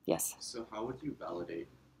 Yes? So how would you validate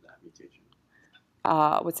that mutation?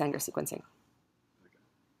 With Sanger sequencing.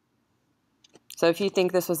 So if you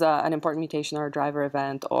think this was an important mutation or a driver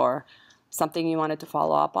event or something you wanted to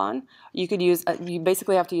follow up on, you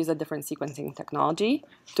basically have to use a different sequencing technology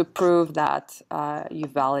to prove that you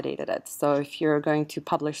validated it. So if you're going to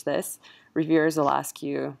publish this, reviewers will ask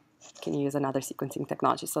you can use another sequencing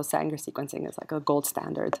technology. So Sanger sequencing is like a gold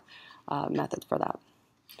standard method for that.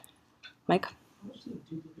 Mike? How much do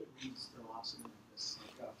duplicate reads still obsolete in this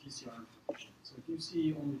PCR amplification? So if you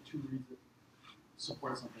see only 2 reads that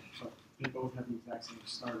support something, but they both have the exact same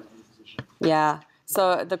start and end position. Yeah.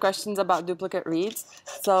 So the question's about duplicate reads.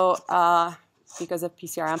 So because of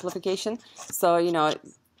PCR amplification, so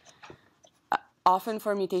often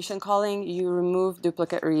for mutation calling, you remove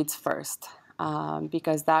duplicate reads first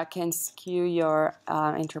because that can skew your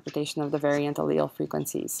interpretation of the variant allele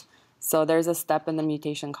frequencies. So there's a step in the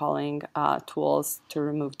mutation calling tools to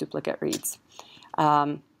remove duplicate reads.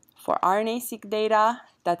 For RNA-seq data,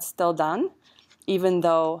 that's still done, even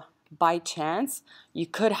though by chance you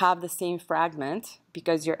could have the same fragment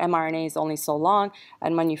because your mRNA is only so long,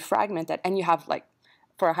 and when you fragment it, and you have like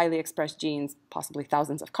for highly expressed genes, possibly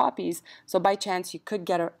thousands of copies. So by chance, you could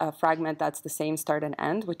get a fragment that's the same start and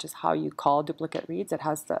end, which is how you call duplicate reads. It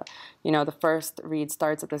has the, the first read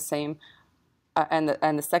starts at the same, and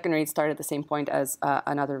the second read start at the same point as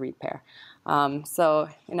another read pair. So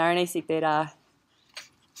in RNA-seq data,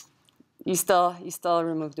 you still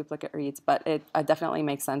remove duplicate reads, but it definitely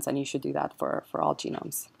makes sense, and you should do that for all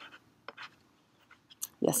genomes.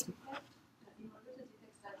 Yes. In order to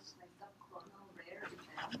detect such like subclonal rare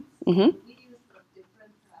events, Mm-hmm. we use the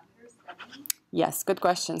different parameters settings. Yes, good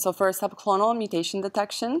question. So for subclonal mutation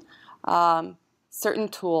detection, certain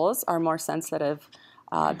tools are more sensitive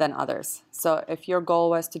than others. So if your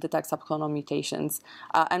goal was to detect subclonal mutations,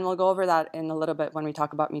 and we'll go over that in a little bit when we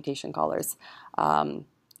talk about mutation callers, not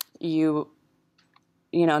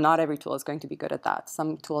every tool is going to be good at that.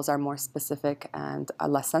 Some tools are more specific and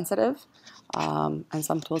less sensitive, and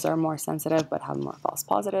some tools are more sensitive but have more false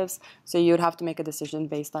positives. So you would have to make a decision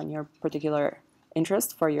based on your particular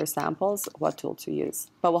interest for your samples, what tool to use.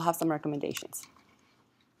 But we'll have some recommendations.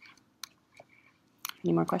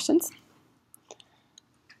 Any more questions?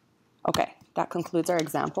 Okay, that concludes our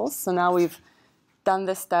examples. So now we've done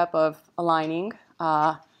this step of aligning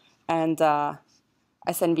and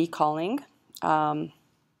SNV calling.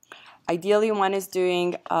 Ideally, one is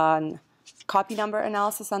doing copy number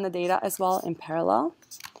analysis on the data as well in parallel.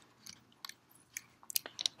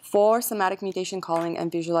 For somatic mutation calling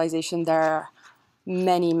and visualization, there are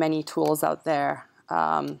many, many tools out there.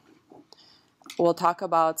 We'll talk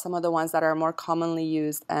about some of the ones that are more commonly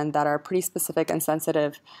used and that are pretty specific and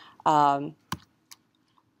sensitive. One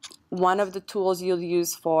of the tools you'll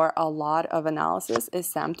use for a lot of analysis is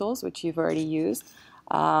SAMtools, which you've already used.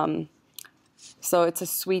 So it's a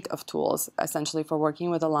suite of tools, essentially, for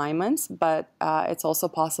working with alignments, but it's also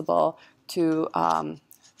possible to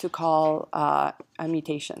call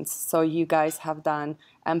mutations. So you guys have done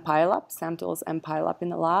MPileup, SAMtools MPileup in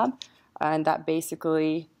the lab, and that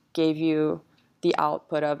basically gave you the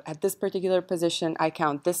output of, at this particular position, I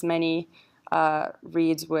count this many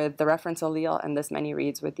reads with the reference allele and this many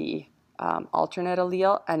reads with the alternate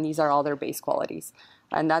allele, and these are all their base qualities.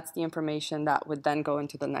 And that's the information that would then go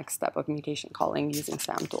into the next step of mutation calling using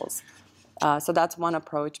SAMtools. So that's one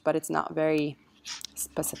approach, but it's not very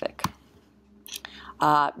specific.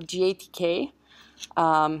 GATK,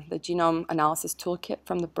 the Genome Analysis Toolkit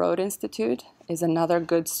from the Broad Institute, is another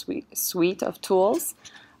good suite of tools.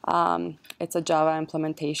 It's a Java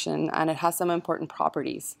implementation, and it has some important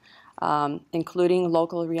properties, including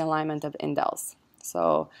local realignment of indels.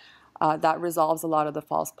 So that resolves a lot of the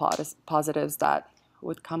false positives that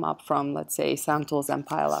would come up from, let's say, SAMtools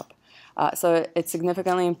MPileup. So it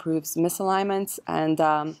significantly improves misalignments, and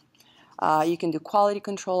you can do quality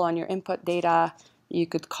control on your input data. You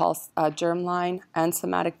could call germline and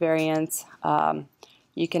somatic variants.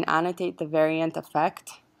 You can annotate the variant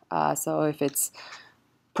effect. So if it's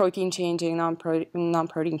protein changing,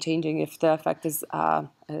 non-protein changing, if the effect is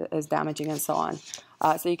damaging, and so on.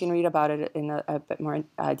 So you can read about it in a bit more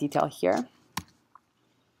detail here.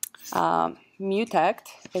 Mutect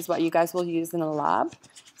is what you guys will use in the lab.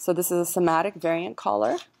 So this is a somatic variant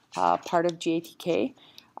caller, part of GATK.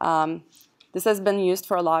 This has been used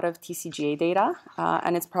for a lot of TCGA data,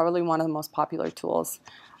 and it's probably one of the most popular tools.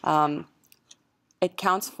 It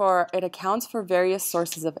accounts for various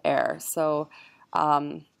sources of error. So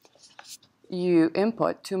you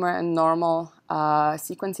input tumor and normal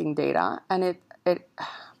sequencing data, and it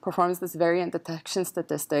performs this variant detection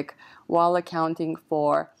statistic while accounting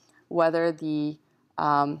for whether the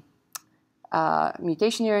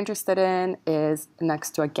mutation you're interested in is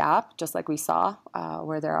next to a gap, just like we saw,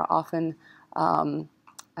 where there are often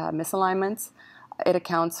misalignments. It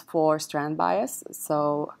accounts for strand bias,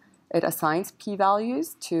 so it assigns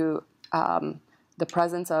p-values to the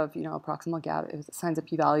presence of a proximal gap. It assigns a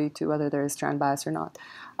p-value to whether there is strand bias or not.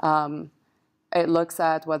 It looks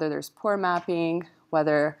at whether there's poor mapping,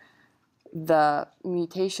 whether the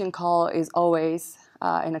mutation call is always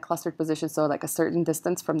in a clustered position, so like a certain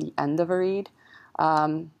distance from the end of a read.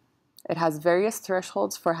 It has various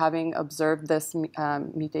thresholds for having observed this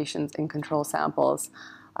mutations in control samples.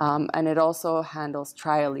 And it also handles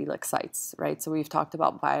triallelic sites, right? So we've talked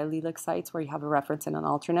about biallelic sites where you have a reference and an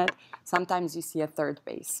alternate. Sometimes you see a third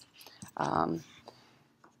base.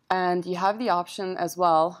 And you have the option as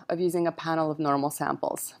well of using a panel of normal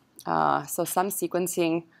samples. So some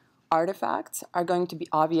sequencing artifacts are going to be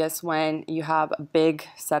obvious when you have a big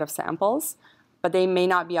set of samples, but they may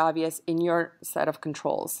not be obvious in your set of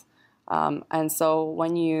controls. And so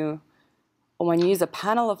when you use a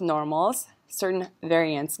panel of normals, certain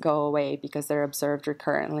variants go away because they're observed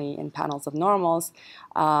recurrently in panels of normals.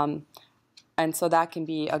 And so that can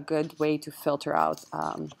be a good way to filter out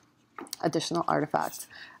additional artifacts.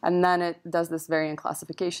 And then it does this variant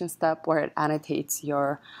classification step where it annotates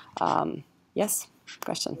your, yes,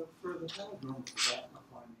 question? So for the panel of normals, does that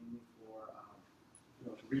apply mainly for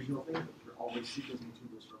regional things? If you're always sequencing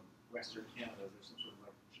tumors from Western Canada, is there some sort of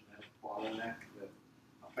like genetic bottleneck that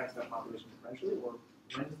affects that population differentially, or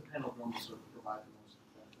when does the panel of normals sort of provide the most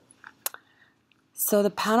benefit? So the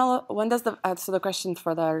panel, when does the, so the question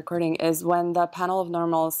for the recording is when the panel of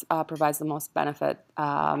normals provides the most benefit.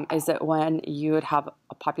 Is it when you would have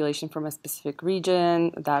a population from a specific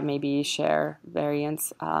region that maybe share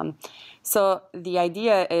variants? So the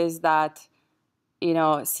idea is that, you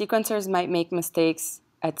know, sequencers might make mistakes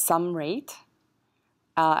at some rate.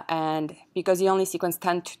 And because you only sequence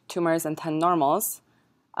 10 tumors and 10 normals,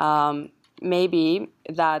 maybe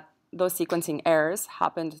that those sequencing errors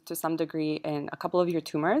happened to some degree in a couple of your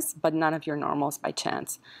tumors, but none of your normals by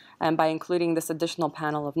chance. And by including this additional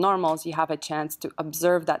panel of normals, you have a chance to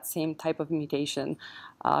observe that same type of mutation.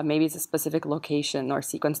 Maybe it's a specific location or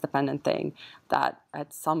sequence-dependent thing that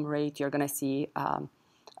at some rate you're going to see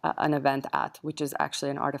an event at, which is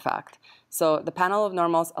actually an artifact. So the panel of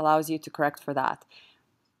normals allows you to correct for that.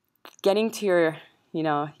 Getting to your, you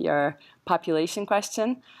know, your population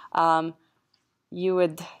question, you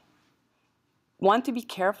would want to be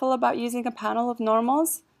careful about using a panel of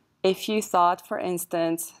normals if you thought, for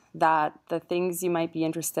instance, that the things you might be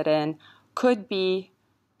interested in could be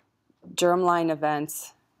germline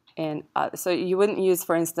events. So you wouldn't use,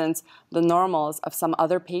 for instance, the normals of some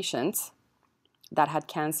other patients that had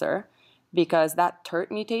cancer, because that TERT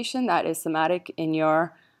mutation that is somatic in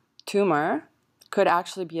your tumor could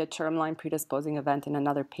actually be a germline predisposing event in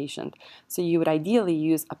another patient. So you would ideally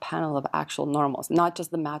use a panel of actual normals, not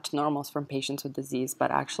just the matched normals from patients with disease,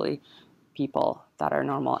 but actually people that are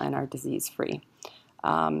normal and are disease-free.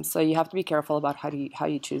 So you have to be careful about how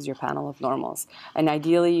you choose your panel of normals. And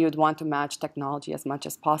ideally, you'd want to match technology as much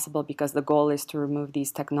as possible because the goal is to remove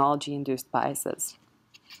these technology-induced biases.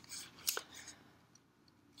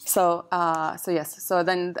 So yes, so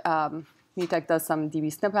then MUTEC does some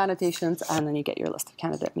dbSNP annotations, and then you get your list of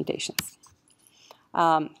candidate mutations.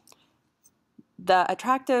 The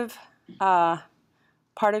attractive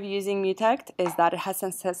part of using MUTEC is that it has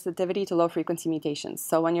some sensitivity to low-frequency mutations.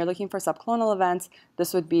 So when you're looking for subclonal events,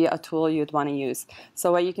 this would be a tool you'd want to use.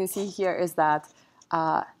 So what you can see here is that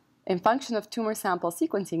in function of tumor sample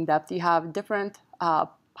sequencing depth, you have different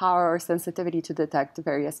power or sensitivity to detect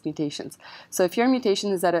various mutations. So if your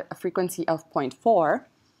mutation is at a frequency of 0.4,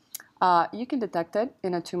 you can detect it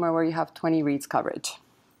in a tumor where you have 20 reads coverage.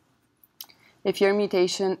 If your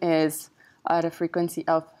mutation is at a frequency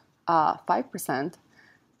of 5%,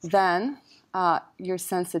 then your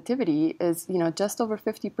sensitivity is just over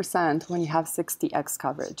 50% when you have 60x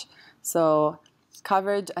coverage. So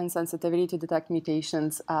coverage and sensitivity to detect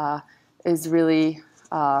mutations is really,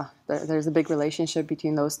 there's a big relationship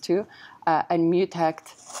between those two. And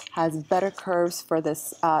MUTEC has better curves for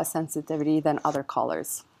this sensitivity than other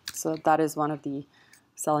callers. So that is one of the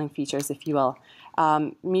selling features, if you will.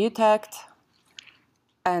 MUTEC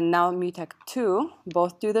and now MUTEC 2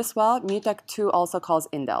 both do this well. MUTEC 2 also calls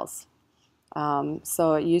indels.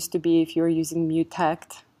 So it used to be if you were using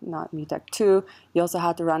MUTEC, not MUTEC 2, you also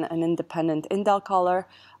had to run an independent indel caller,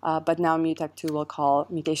 but now MUTEC 2 will call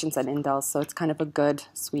mutations and indels, so it's kind of a good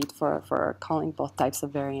suite for calling both types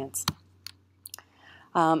of variants.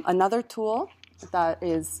 Another tool that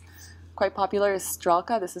is quite popular is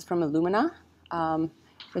Strelka. This is from Illumina.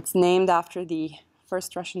 It's named after the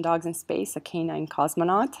first Russian dogs in space, a canine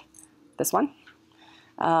cosmonaut, this one.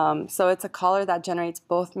 So it's a caller that generates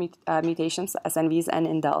both mutations, SNVs, and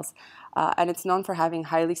indels. And it's known for having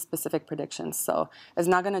highly specific predictions. So it's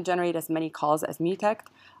not going to generate as many calls as MUTEC,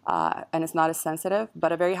 and it's not as sensitive,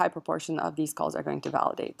 but a very high proportion of these calls are going to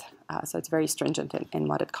validate. So it's very stringent in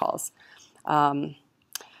what it calls. And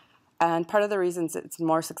part of the reasons it's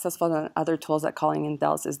more successful than other tools at calling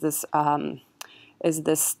indels is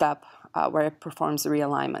this step where it performs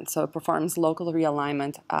realignment. So it performs local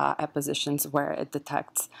realignment at positions where it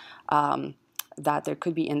detects that there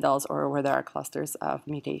could be indels or where there are clusters of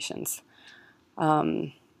mutations. Was that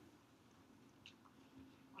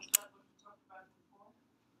what you talked about before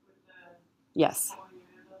with the Yes, calling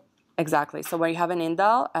indels? exactly. So when you have an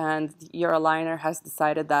indel and your aligner has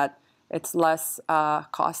decided that it's less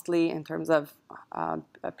costly in terms of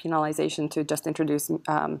penalization to just introduce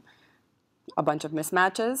a bunch of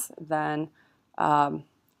mismatches, then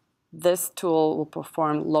this tool will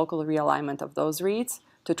perform local realignment of those reads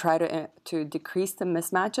to try to decrease the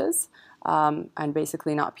mismatches and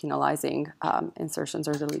basically not penalizing insertions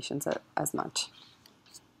or deletions as much.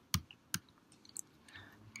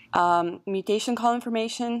 Mutation call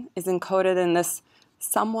information is encoded in this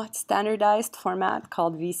somewhat standardized format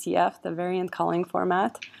called VCF, the variant calling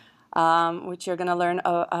format, which you're going to learn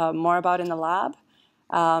more about in the lab.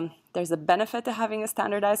 There's a benefit to having a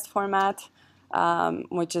standardized format,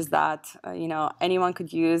 which is that anyone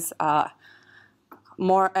could use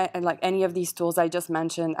like any of these tools I just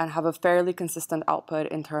mentioned and have a fairly consistent output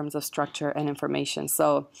in terms of structure and information.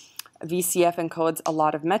 So VCF encodes a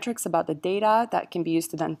lot of metrics about the data that can be used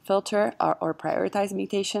to then filter or prioritize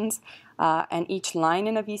mutations, and each line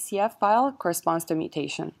in a VCF file corresponds to a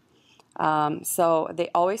mutation. So they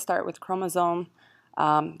always start with chromosome,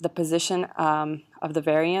 the position of the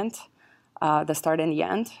variant, the start and the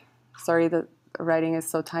end. Sorry, the writing is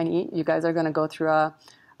so tiny. You guys are going to go through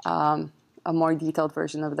a more detailed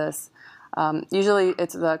version of this. Usually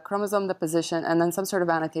it's the chromosome, the position, and then some sort of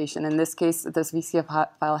annotation. In this case, this VCF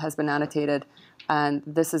file has been annotated, and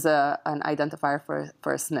this is an identifier for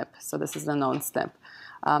a SNP. So this is the known SNP.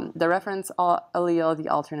 The reference allele, the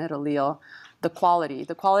alternate allele, the quality.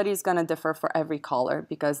 The quality is going to differ for every caller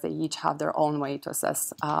because they each have their own way to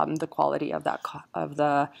assess the quality of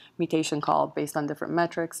the mutation call based on different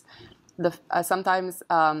metrics. Sometimes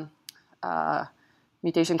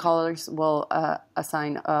mutation callers will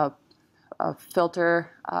assign a filter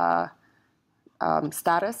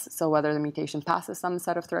status, so whether the mutation passes some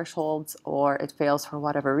set of thresholds or it fails for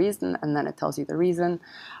whatever reason, and then it tells you the reason.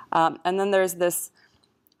 And then there's this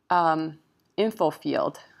info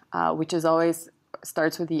field, which is always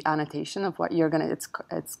starts with the annotation of what you're going to,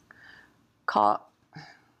 it's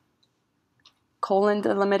colon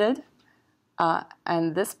delimited.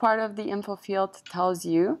 And this part of the info field tells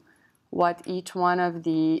you what each one of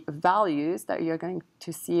the values that you're going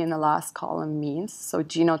to see in the last column means, so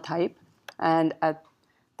genotype. And at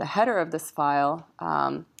the header of this file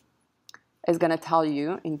is going to tell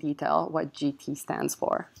you in detail what GT stands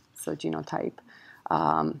for, so genotype,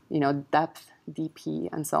 depth, DP,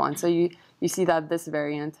 and so on. So you see that this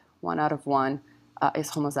variant, 1 out of 1,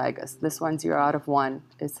 is homozygous. This one, 0 out of 1,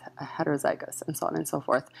 is heterozygous, and so on and so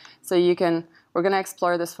forth. So we're going to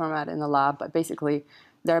explore this format in the lab, but basically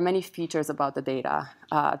there are many features about the data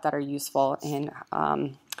that are useful in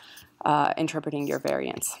interpreting your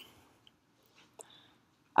variants.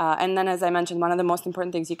 And then, as I mentioned, one of the most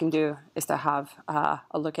important things you can do is to have a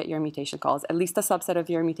look at your mutation calls, at least a subset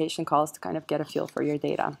of your mutation calls, to kind of get a feel for your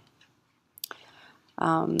data.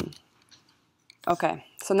 Okay,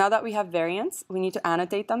 so now that we have variants, we need to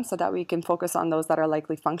annotate them so that we can focus on those that are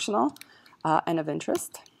likely functional and of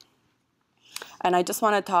interest. And I just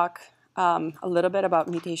want to talk a little bit about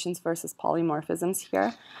mutations versus polymorphisms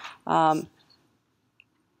here. How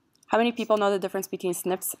many people know the difference between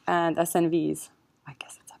SNPs and SNVs? I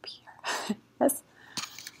guess it's up here. Yes?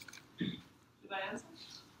 Should I answer?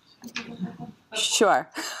 Sure.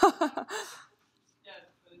 Yeah,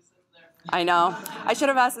 but it says there. I know. I should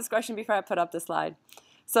have asked this question before I put up the slide.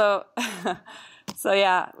 So, so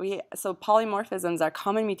polymorphisms are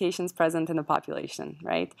common mutations present in the population,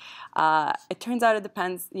 right? It turns out it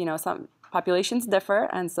depends, some populations differ,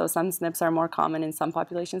 and so some SNPs are more common in some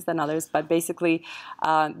populations than others, but basically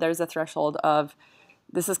there's a threshold of,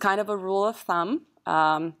 this is kind of a rule of thumb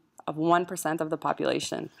of 1% of the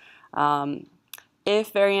population.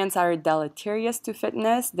 If variants are deleterious to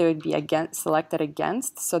fitness, they would be selected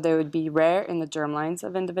against, so they would be rare in the germlines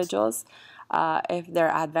of individuals. If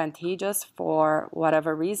they're advantageous for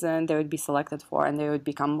whatever reason, they would be selected for, and they would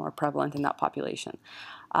become more prevalent in that population.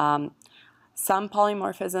 Some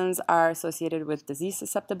polymorphisms are associated with disease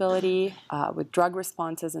susceptibility, with drug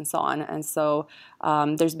responses, and so on. And so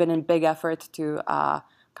there's been a big effort to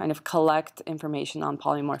kind of collect information on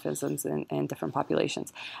polymorphisms in different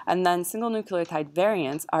populations. And then single nucleotide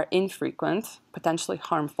variants are infrequent, potentially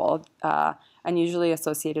harmful, and usually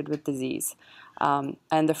associated with disease.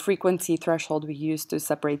 And the frequency threshold we use to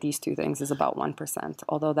separate these two things is about 1%,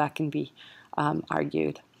 although that can be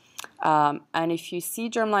argued. And if you see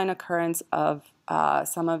germline occurrence of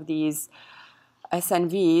some of these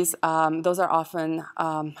SNVs, those are often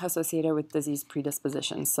associated with disease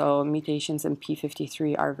predisposition. So mutations in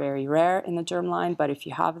P53 are very rare in the germline, but if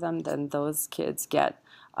you have them, then those kids get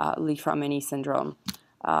Li-Fraumeni syndrome.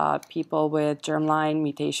 People with germline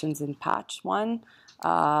mutations in patch1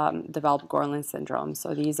 develop Gorlin syndrome.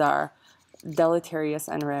 So these are deleterious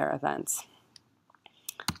and rare events.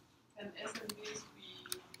 And SNVs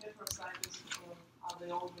be heterozygous, or are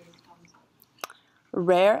they always homozygous?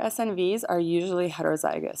 Rare SNVs are usually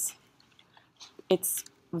heterozygous. It's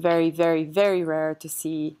very, very, very rare to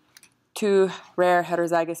see two rare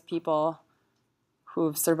heterozygous people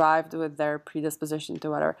who've survived with their predisposition to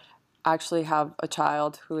whatever actually have a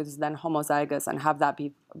child who is then homozygous and have that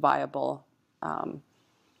be viable.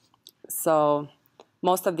 So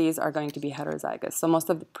most of these are going to be heterozygous. So most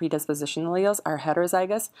of the predisposition alleles are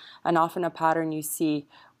heterozygous, and often a pattern you see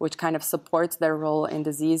which kind of supports their role in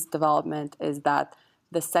disease development is that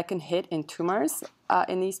the second hit in tumors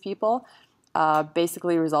in these people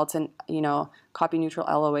basically results in, copy neutral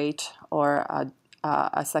LOH or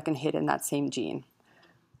a second hit in that same gene.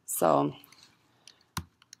 So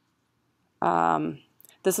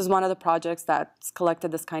this is one of the projects that's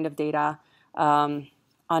collected this kind of data.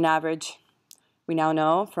 On average, we now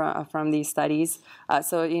know from these studies.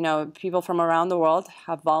 People from around the world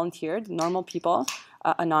have volunteered, normal people,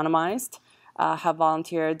 anonymized, have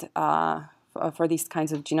volunteered for these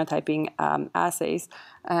kinds of genotyping assays.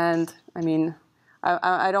 And I mean,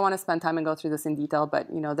 I don't want to spend time and go through this in detail, but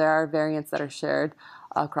there are variants that are shared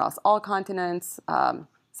across all continents,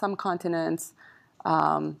 some continents,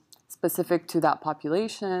 specific to that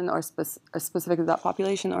population, or specific to that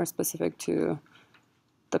population, or specific to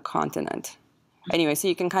the continent. Anyway, so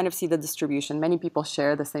you can kind of see the distribution. Many people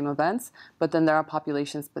share the same events, but then there are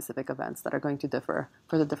population-specific events that are going to differ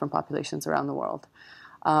for the different populations around the world.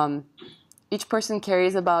 Each person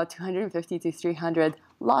carries about 250 to 300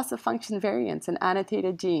 loss-of-function variants and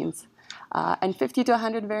annotated genes, and 50 to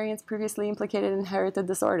 100 variants previously implicated in inherited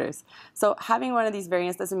disorders. So having one of these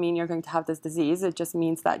variants doesn't mean you're going to have this disease. It just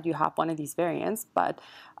means that you have one of these variants, but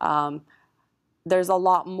there's a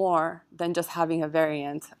lot more than just having a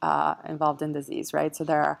variant involved in disease, right? So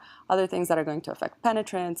there are other things that are going to affect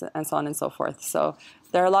penetrance and so on and so forth. So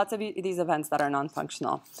there are lots of these events that are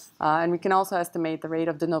non-functional. And we can also estimate the rate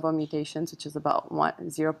of de novo mutations, which is about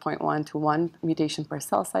 0.1 to 1 mutation per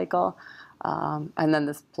cell cycle. And then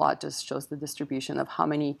this plot just shows the distribution of how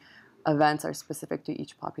many events are specific to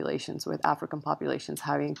each population, with African populations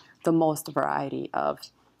having the most variety of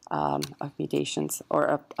mutations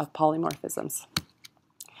or of polymorphisms.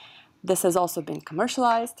 This has also been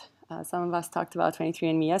commercialized. Some of us talked about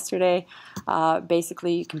 23andMe yesterday.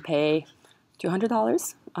 Basically, you can pay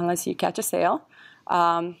 $200 unless you catch a sale.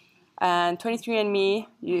 And 23andMe,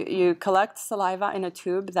 you collect saliva in a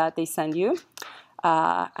tube that they send you,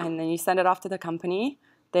 and then you send it off to the company.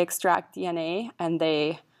 They extract DNA, and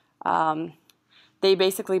they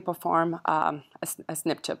basically perform a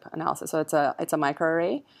SNP chip analysis. So it's a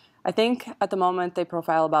microarray. I think at the moment they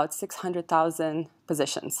profile about 600,000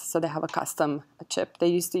 positions. So they have a custom chip. They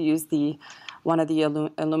used to use one of the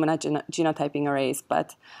Illumina genotyping arrays,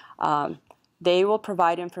 but they will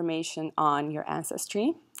provide information on your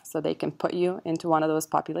ancestry. So they can put you into one of those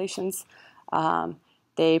populations.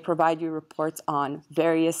 They provide you reports on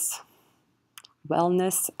various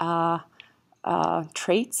wellness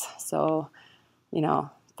traits. So,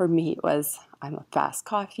 for me it was I'm a fast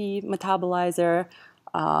coffee metabolizer.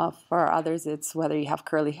 For others, it's whether you have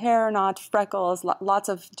curly hair or not, freckles, lots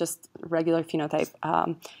of just regular phenotype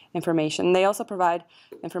information. They also provide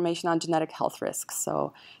information on genetic health risks.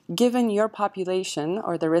 So given your population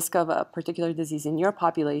or the risk of a particular disease in your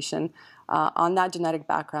population, on that genetic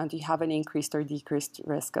background, you have an increased or decreased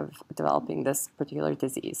risk of developing this particular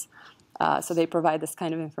disease. So they provide this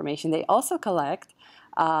kind of information. They also collect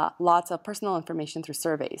lots of personal information through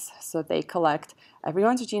surveys. So they collect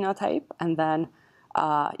everyone's genotype and then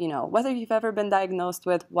whether you've ever been diagnosed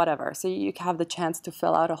with whatever. So you have the chance to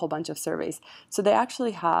fill out a whole bunch of surveys. So they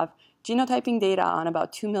actually have genotyping data on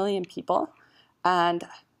about 2 million people and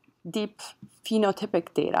deep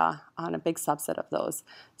phenotypic data on a big subset of those.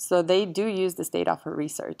 So they do use this data for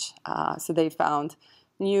research. So they found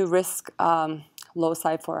new risk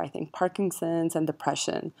loci for, I think, Parkinson's and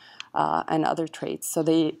depression and other traits. So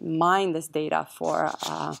they mine this data for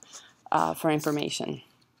information.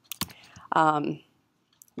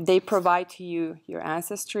 They provide to you your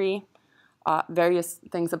ancestry, various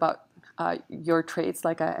things about your traits,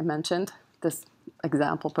 like I mentioned. This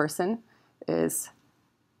example person is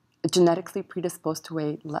genetically predisposed to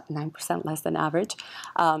weigh 9% less than average.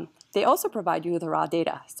 They also provide you with the raw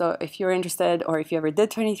data. So if you're interested, or if you ever did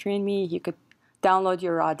 23andMe, you could download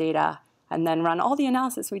your raw data and then run all the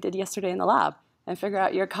analysis we did yesterday in the lab and figure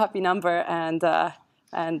out your copy number and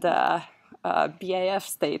BAF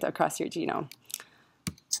state across your genome.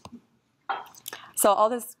 So all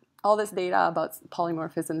this data about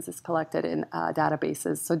polymorphisms is collected in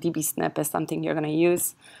databases. So dbSNP is something you're going to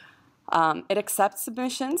use. It accepts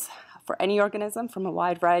submissions for any organism from a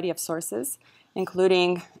wide variety of sources,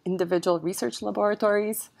 including individual research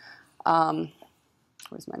laboratories.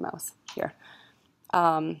 Where's my mouse? Here.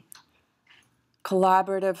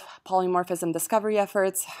 Collaborative polymorphism discovery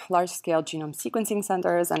efforts, large-scale genome sequencing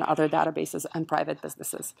centers, and other databases and private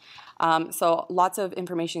businesses. So lots of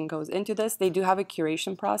information goes into this. They do have a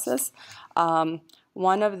curation process.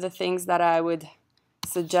 One of the things that I would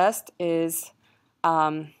suggest is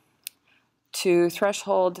to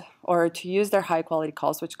threshold or to use their high-quality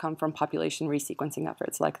calls, which come from population resequencing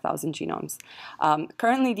efforts like 1,000 genomes.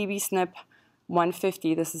 Currently, dbSNP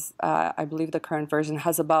 150, this is, I believe, the current version,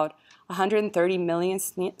 has about 130 million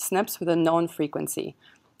SNPs with a known frequency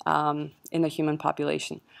in the human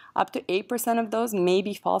population. Up to 8% of those may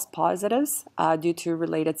be false positives due to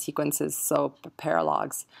related sequences, so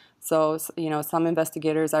paralogs. So, some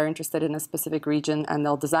investigators are interested in a specific region, and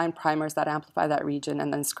they'll design primers that amplify that region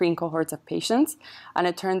and then screen cohorts of patients. And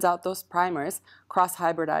it turns out those primers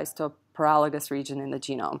cross-hybridize to a paralogous region in the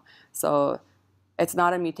genome. So it's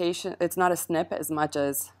not a mutation, it's not a SNP as much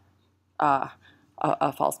as a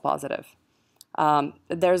false positive.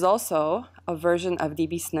 There's also a version of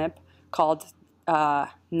dbSNP called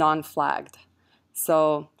non-flagged.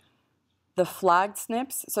 So the flagged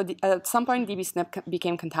SNPs, so at some point dbSNP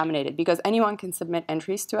became contaminated because anyone can submit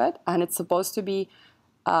entries to it, and it's supposed to be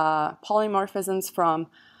polymorphisms from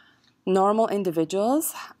normal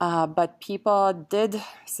individuals, but people did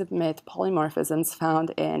submit polymorphisms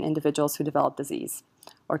found in individuals who developed disease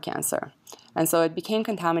or cancer. And so it became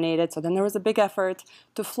contaminated, so then there was a big effort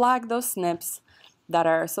to flag those SNPs that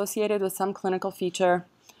are associated with some clinical feature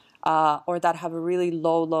or that have a really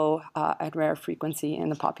low and rare frequency in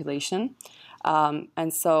the population.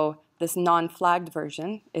 And so this non-flagged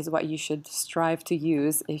version is what you should strive to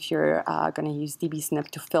use if you're going to use dbSNP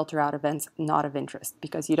to filter out events not of interest,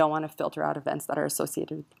 because you don't want to filter out events that are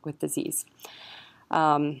associated with disease.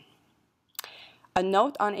 A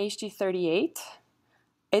note on HG38,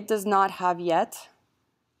 it does not have yet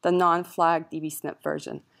the non-flagged dbSNP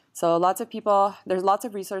version. So there's lots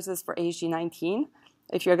of resources for HG19.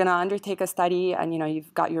 If you're going to undertake a study and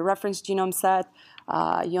you've got your reference genome set,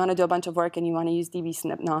 you want to do a bunch of work and you want to use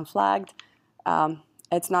dbSNP non-flagged,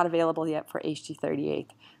 it's not available yet for HG38.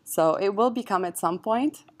 So it will become at some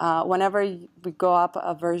point. Whenever we go up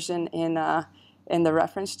a version in the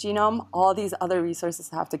reference genome, all these other resources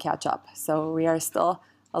have to catch up. So we are still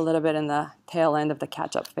a little bit in the tail end of the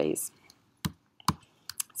catch-up phase.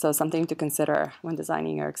 So something to consider when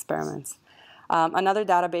designing your experiments. Another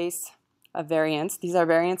database of variants, these are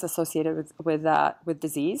variants associated with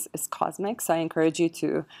disease, is COSMIC. So I encourage you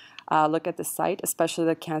to look at the site, especially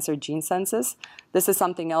the cancer gene census. This is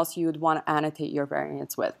something else you would want to annotate your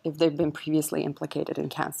variants with if they've been previously implicated in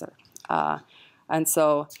cancer. And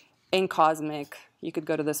so in COSMIC, you could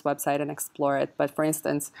go to this website and explore it. But for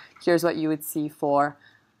instance, here's what you would see for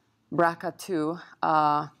BRCA2.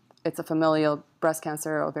 It's a familial breast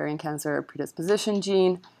cancer, ovarian cancer predisposition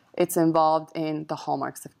gene. It's involved in the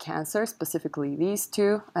hallmarks of cancer, specifically these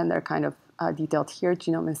two, and they're kind of detailed here: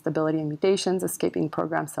 genome instability and mutations, escaping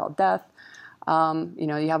programmed cell death.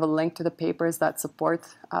 You have a link to the papers that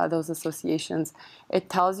support those associations. It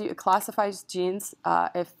tells you, it classifies genes,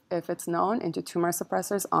 if it's known, into tumor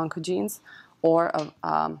suppressors, oncogenes, or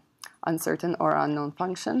of uncertain or unknown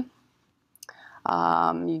function.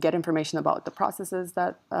 You get information about the processes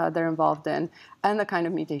that they're involved in and the kind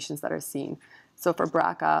of mutations that are seen. So for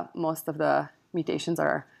BRCA, most of the mutations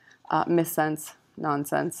are missense,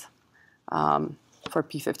 nonsense. For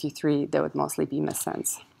P53, they would mostly be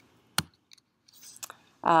missense.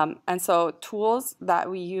 And so tools that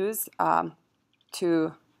we use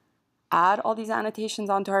to add all these annotations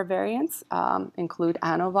onto our variants include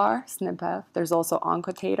ANNOVAR, SNPF. There's also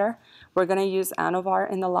Oncotator. We're going to use ANNOVAR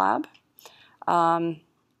in the lab.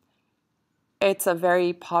 It's a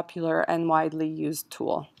very popular and widely used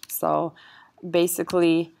tool. So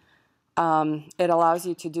basically, it allows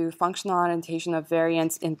you to do functional annotation of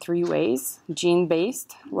variants in 3 ways.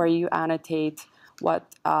 Gene-based, where you annotate what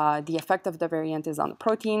the effect of the variant is on the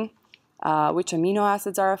protein, which amino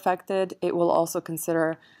acids are affected. It will also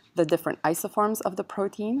consider the different isoforms of the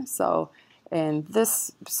protein. So in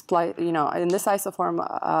this in this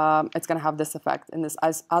isoform, it's going to have this effect. In this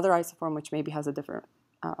other isoform, which maybe has a different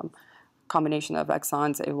combination of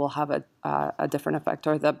exons, it will have a different effect,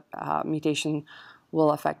 or the mutation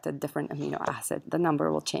will affect a different amino acid. The number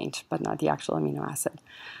will change, but not the actual amino acid.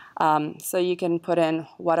 So you can put in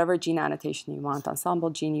whatever gene annotation you want: ensemble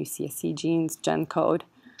gene, UCSC genes, gen code.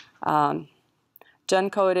 Gen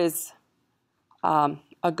code is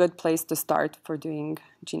a good place to start for doing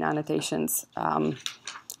gene annotations.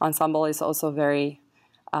 Ensemble is also very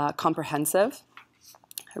comprehensive.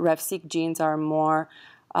 RefSeq genes are more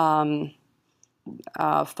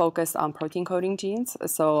focused on protein coding genes.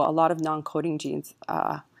 So a lot of non-coding genes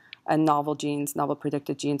and novel genes, novel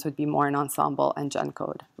predicted genes would be more in ensemble and gen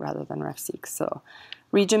code rather than RefSeq. So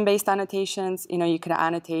region-based annotations, you could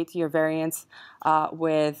annotate your variants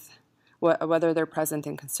with whether they're present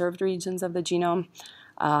in conserved regions of the genome,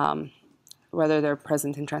 whether they're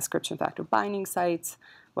present in transcription factor binding sites,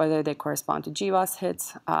 whether they correspond to GWAS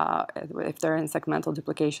hits, if they're in segmental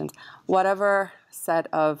duplications. Whatever set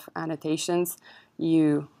of annotations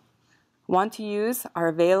you want to use are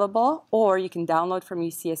available, or you can download from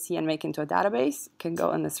UCSC and make into a database. It can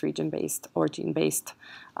go in this region-based or gene-based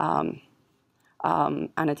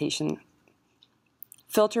annotation.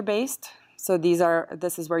 Filter-based, so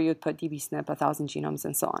this is where you would put dbSNP, 1,000 genomes,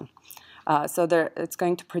 and so on. So it's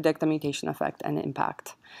going to predict the mutation effect and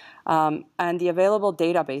impact. And the available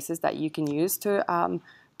databases that you can use to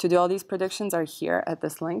do all these predictions are here at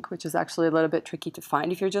this link, which is actually a little bit tricky to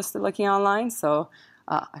find if you're just looking online. So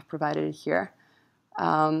I've provided it here.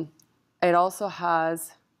 It also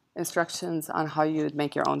has instructions on how you would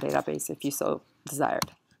make your own database if you so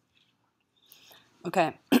desired.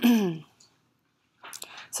 Okay.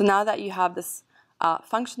 So now that you have this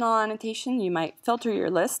functional annotation, you might filter your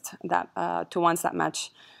list to ones that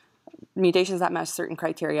match mutations that match certain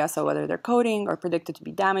criteria, so whether they're coding or predicted to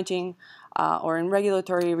be damaging, or in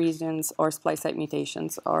regulatory regions, or splice site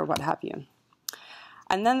mutations, or what have you.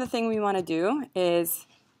 And then the thing we want to do is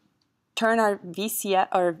turn our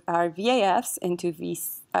VAFs into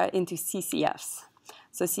CCFs.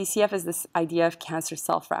 So CCF is this idea of cancer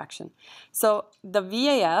cell fraction. So the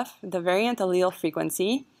VAF, the variant allele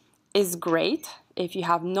frequency, is great if you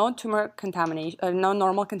have no tumor contamination, no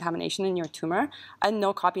normal contamination in your tumor, and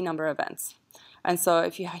no copy number events. And so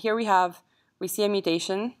here we see a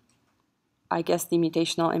mutation. I guess the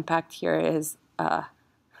mutational impact here is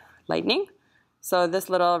lightning. So this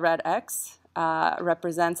little red X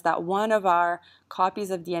represents that one of our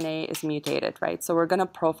copies of DNA is mutated, right? So we're going to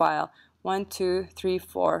profile 1, 2, 3,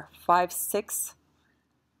 4, 5, 6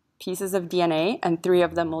 pieces of DNA, and 3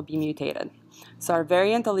 of them will be mutated. So our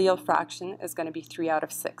variant allele fraction is going to be 3 out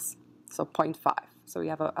of 6, so 0.5. So we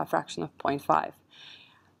have a fraction of 0.5.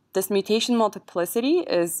 This mutation multiplicity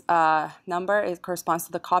is number. It corresponds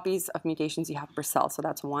to the copies of mutations you have per cell, so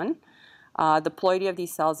that's 1. The ploidy of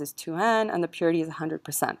these cells is 2n, and the purity is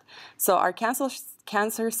 100%. So our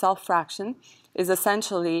cancer cell fraction is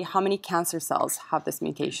essentially how many cancer cells have this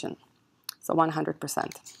mutation, so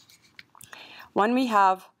 100%. When we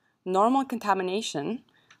have normal contamination,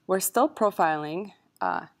 we're still profiling.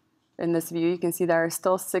 In this view, you can see there are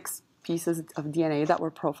still 6 pieces of DNA that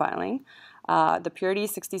we're profiling. The purity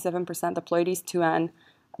is 67%, the ploidy is 2n.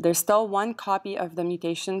 There's still 1 copy of the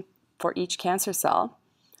mutation for each cancer cell.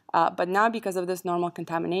 But now, because of this normal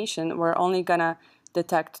contamination, we're only going to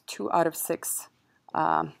detect 2 out of 6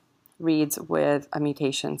 reads with a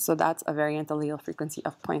mutation. So that's a variant allele frequency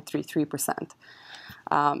of 0.33%.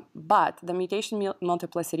 But the mutation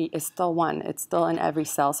multiplicity is still 1. It's still in every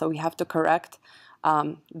cell. So we have to correct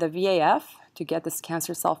the VAF to get this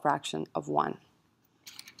cancer cell fraction of 1.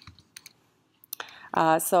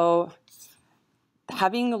 So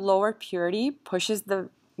having the lower purity pushes the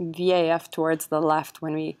VAF towards the left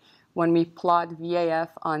when we plot VAF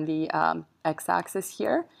on the x-axis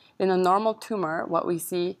here. In a normal tumor, what we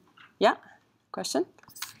see, yeah, question?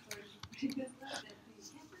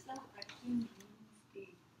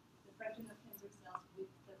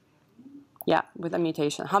 Yeah, with a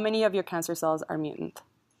mutation. How many of your cancer cells are mutant?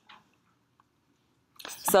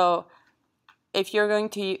 So if you're going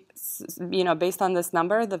to, based on this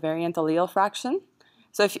number, the variant allele fraction,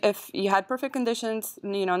 so if you had perfect conditions,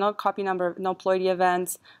 no copy number, no ploidy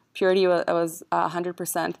events, purity was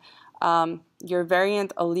 100%, your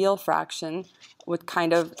variant allele fraction would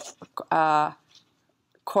kind of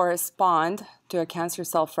correspond to a cancer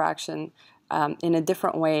cell fraction in a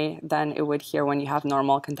different way than it would here when you have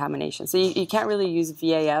normal contamination. So you can't really use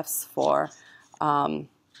VAFs for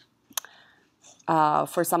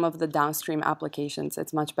some of the downstream applications.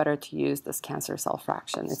 It's much better to use this cancer cell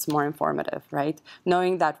fraction. It's more informative, right?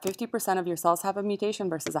 Knowing that 50% of your cells have a mutation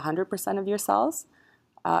versus 100% of your cells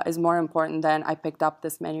is more important than I picked up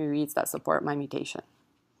this many reads that support my mutation.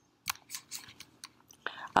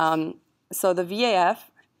 So the VAF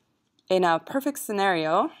in a perfect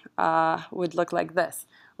scenario would look like this,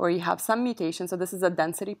 where you have some mutation. So this is a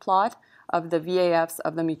density plot of the VAFs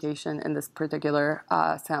of the mutation in this particular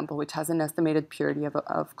sample, which has an estimated purity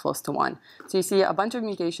of close to 1. So you see a bunch of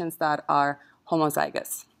mutations that are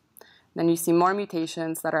homozygous. Then you see more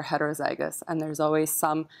mutations that are heterozygous, and there's always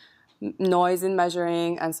some noise in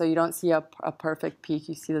measuring, and so you don't see a perfect peak.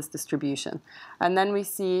 You see this distribution. And then we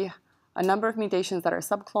see a number of mutations that are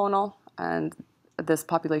subclonal, and this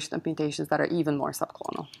population of mutations that are even more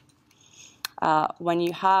subclonal. When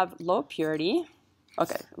you have low purity,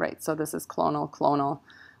 okay, right, so this is clonal,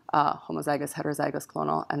 homozygous, heterozygous,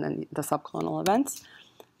 clonal, and then the subclonal events.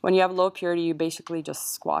 When you have low purity, you basically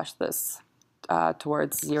just squash this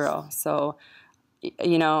towards 0. So,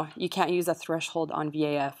 you know, you can't use a threshold on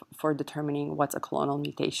VAF for determining what's a clonal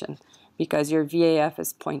mutation because your VAF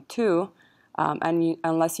is 0.2, and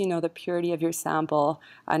unless you know the purity of your sample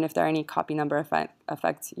and if there are any copy number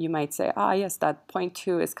effects, you might say, ah, yes, that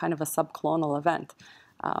 0.2 is kind of a subclonal event.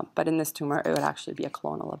 But in this tumor, it would actually be a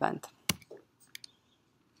clonal event.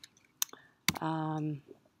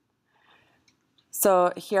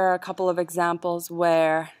 So here are a couple of examples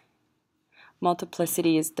where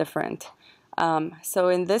multiplicity is different. So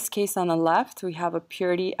in this case on the left, we have a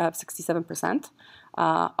purity of 67%,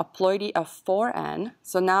 a ploidy of 4n.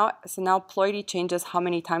 So now ploidy changes how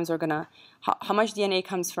many times we're gonna, how much DNA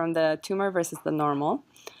comes from the tumor versus the normal.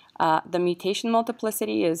 The mutation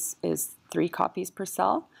multiplicity is 3 copies per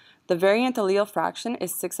cell. The variant allele fraction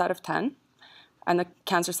is 6 out of 10, and the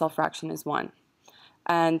cancer cell fraction is 1.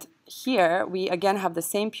 And here we again have the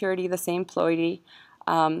same purity, the same ploidy.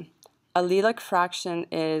 Allelic fraction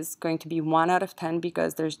is going to be 1 out of 10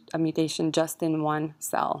 because there's a mutation just in one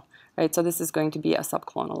cell, right? So this is going to be a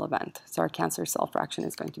subclonal event. So our cancer cell fraction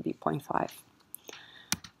is going to be 0.5.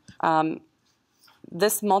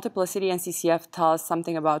 This multiplicity and CCF tell us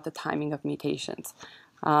something about the timing of mutations.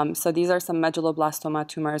 So these are some medulloblastoma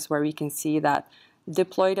tumors where we can see that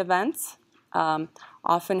diploid events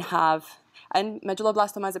often have, and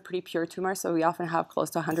medulloblastoma is a pretty pure tumor, so we often have close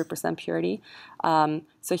to 100% purity.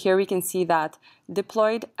 So here we can see that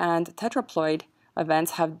diploid and tetraploid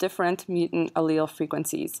events have different mutant allele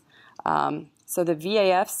frequencies. So the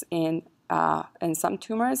VAFs in some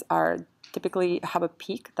tumors are typically have a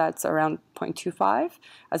peak that's around 0.25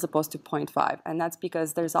 as opposed to 0.5. And that's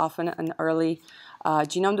because there's often an early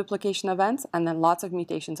genome duplication event, and then lots of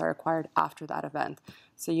mutations are acquired after that event.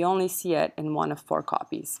 So you only see it in 1 of 4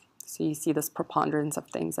 copies. So you see this preponderance of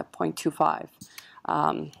things at 0.25.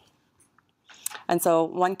 And so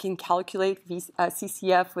one can calculate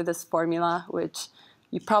CCF with this formula, which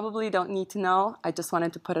you probably don't need to know. I just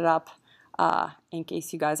wanted to put it up in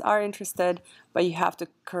case you guys are interested. But you have to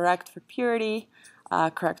correct for purity,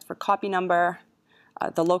 correct for copy number,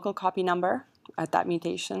 the local copy number at that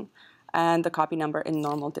mutation, and the copy number in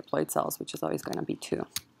normal diploid cells, which is always going to be 2.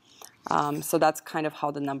 So that's kind of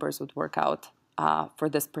how the numbers would work out for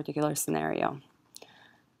this particular scenario.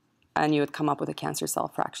 And you would come up with a cancer cell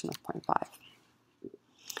fraction of 0.5.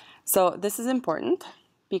 So this is important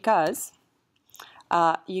because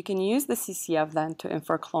you can use the CCF then to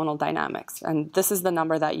infer clonal dynamics. And this is the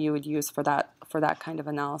number that you would use for that kind of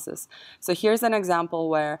analysis. So here's an example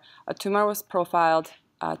where a tumor was profiled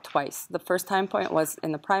twice. The first time point was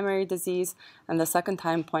in the primary disease, and the second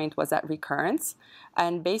time point was at recurrence.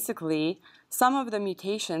 And basically, some of the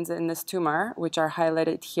mutations in this tumor, which are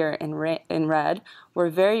highlighted here in red, were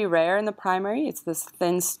very rare in the primary. It's this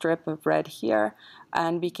thin strip of red here,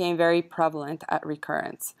 and became very prevalent at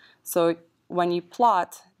recurrence. So when you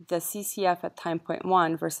plot the CCF at time point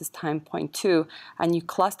 1 versus time point 2, and you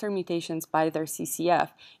cluster mutations by their CCF,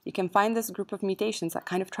 you can find this group of mutations that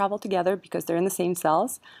kind of travel together because they're in the same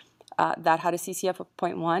cells that had a CCF of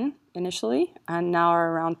 0.1 initially, and now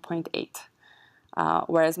are around 0.8.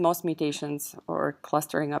 Whereas most mutations are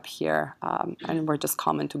clustering up here, and were just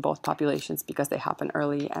common to both populations because they happen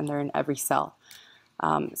early and they're in every cell.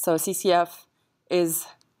 So CCF is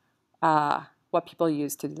what people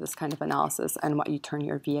use to do this kind of analysis and what you turn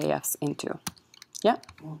your VAFs into. Yeah?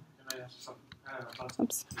 Can I ask something about,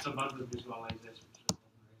 Oops. it's about the visualization.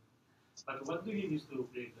 But what do you use to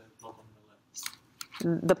create the plot on the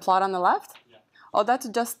left? The plot on the left? Yeah. Oh, that's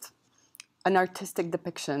just an artistic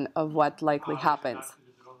depiction of what likely happens.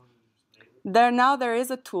 There is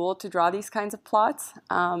a tool to draw these kinds of plots.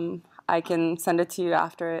 I can send it to you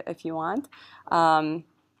after if you want.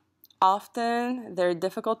 Often they're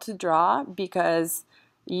difficult to draw because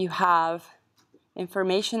you have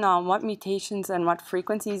information on what mutations and what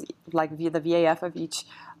frequencies, like the VAF of each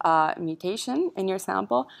mutation in your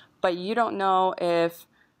sample, but you don't know if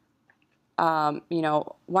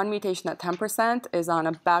one mutation at 10% is on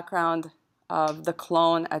a background of the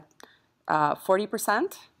clone at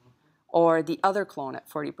 40% or the other clone at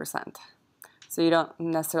 40%. So you don't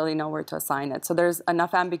necessarily know where to assign it. So there's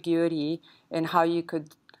enough ambiguity in how you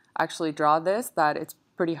could actually draw this that it's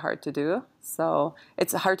pretty hard to do. So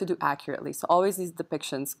it's hard to do accurately. So always these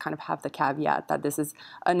depictions kind of have the caveat that this is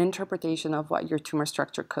an interpretation of what your tumor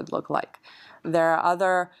structure could look like. There are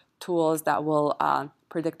other tools that will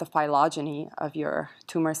predict the phylogeny of your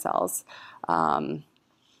tumor cells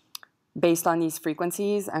based on these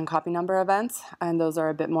frequencies and copy number events, and those are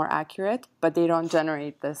a bit more accurate, but they don't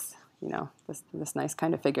generate this, this nice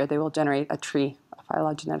kind of figure. They will generate a tree, a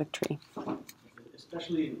phylogenetic tree.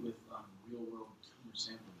 Especially with real-world tumor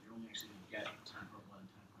sampling, you're only actually going to get time point 1 and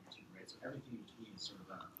time point 2, right? So everything in between is sort of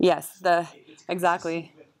a... Yes,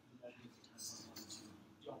 exactly. With you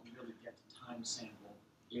don't really get to time sample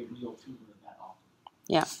a real tumor that often.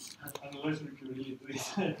 Yeah. Unless we can really do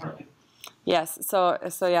it, right? Yes, so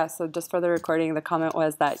just for the recording, the comment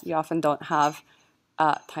was that you often don't have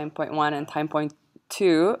time point 1 and time point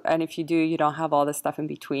 2, and if you do, you don't have all this stuff in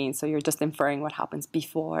between, so you're just inferring what happens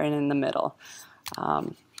before and in the middle.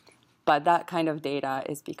 But that kind of data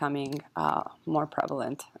is becoming more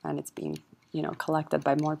prevalent, and it's being collected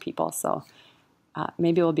by more people, so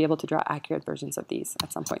maybe we'll be able to draw accurate versions of these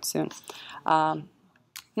at some point soon. Oh,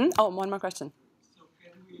 one more question. So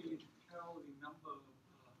can we tell the number of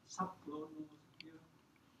subclones here?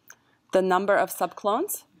 The number of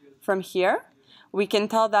subclones from here? We can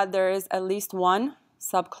tell that there is at least one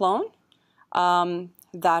subclone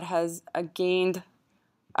that has gained,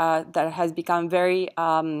 that has become very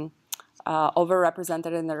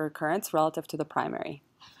overrepresented in the recurrence relative to the primary.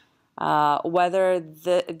 Whether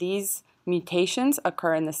these mutations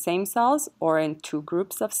occur in the same cells or in two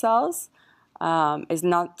groups of cells is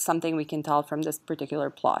not something we can tell from this particular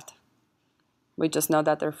plot. We just know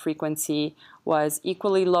that their frequency was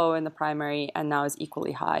equally low in the primary and now is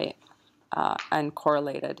equally high and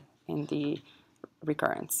correlated in the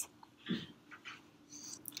recurrence.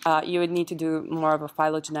 You would need to do more of a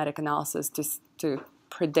phylogenetic analysis to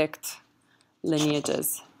predict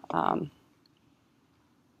lineages.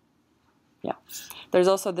 Yeah. There's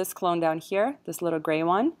also this clone down here, this little gray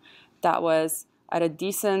one, that was at a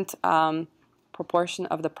decent proportion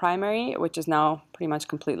of the primary, which is now pretty much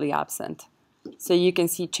completely absent. So you can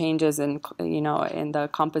see changes in, in the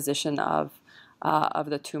composition of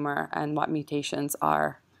the tumor and what mutations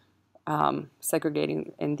are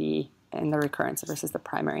segregating in the recurrence versus the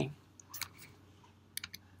primary.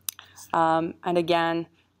 And again,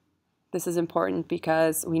 this is important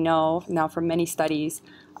because we know now from many studies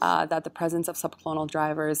that the presence of subclonal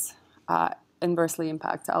drivers inversely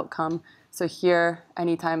impacts outcome. So here,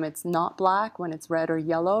 anytime it's not black, when it's red or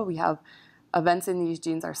yellow, we have events in these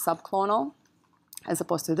genes are subclonal, as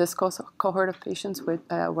opposed to this cohort of patients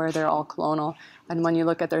where they're all clonal. And when you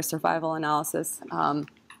look at their survival analysis,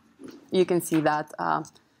 you can see that,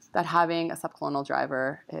 that having a subclonal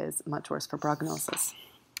driver is much worse for prognosis.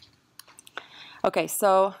 Okay,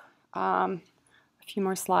 so a few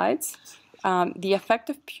more slides. The effect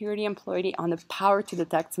of purity and ploidy on the power to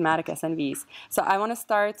detect somatic SNVs. So I want to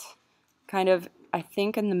start kind of, I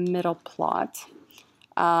think, in the middle plot.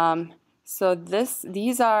 So these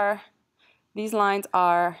lines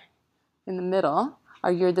are in the middle,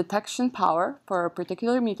 are your detection power for a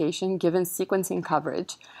particular mutation given sequencing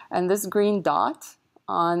coverage. And this green dot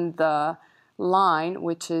on the line,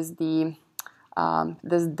 which is the,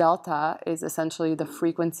 this delta is essentially the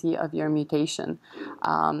frequency of your mutation.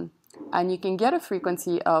 And you can get a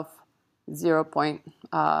frequency of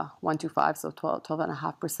 0.125, so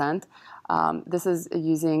 12.5%. This is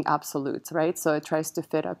using absolutes, right? So it tries to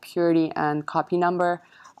fit a purity and copy number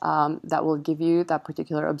that will give you that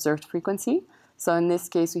particular observed frequency. So in this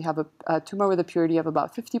case, we have a tumor with a purity of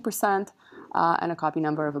about 50% and a copy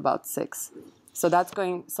number of about 6. So that's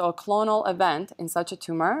so a clonal event in such a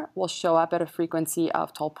tumor will show up at a frequency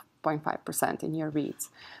of 12.5% in your reads.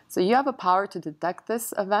 So you have a power to detect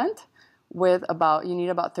this event with you need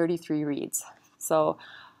about 33 reads. So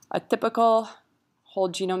a typical whole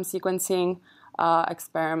genome sequencing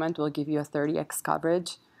experiment will give you a 30x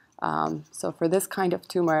coverage. So for this kind of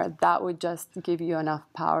tumor, that would just give you enough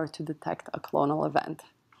power to detect a clonal event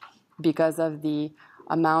because of the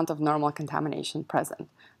amount of normal contamination present.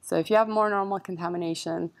 So if you have more normal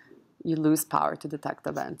contamination, you lose power to detect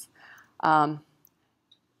events.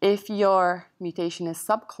 If your mutation is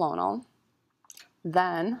subclonal,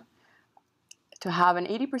 then to have an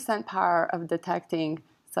 80% power of detecting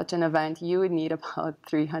such an event, you would need about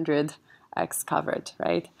 300x coverage,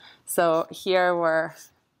 right? So here we're,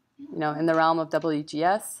 in the realm of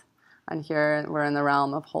WGS, and here we're in the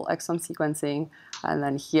realm of whole exome sequencing, and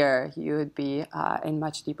then here you would be in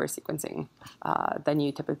much deeper sequencing than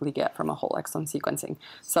you typically get from a whole exome sequencing.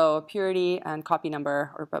 So purity and copy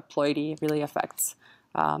number, or ploidy, really affects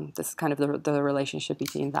this is kind of the relationship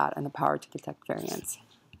between that and the power to detect variants.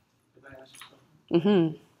 Can I ask you something?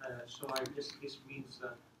 Mm-hmm. So I guess this means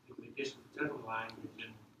that in the case of germline, you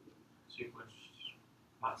can sequence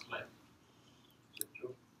much less. Is it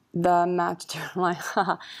true? The matched germline.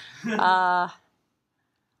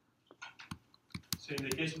 So in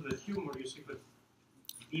the case of the tumor, you sequence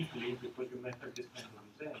deeply because you measure this kind of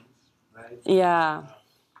events, right? Yeah.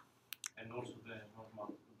 And also the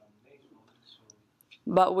normal contamination. So.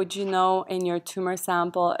 But would you know in your tumor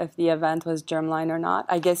sample if the event was germline or not?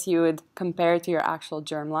 I guess you would compare it to your actual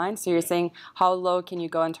germline. So you're saying how low can you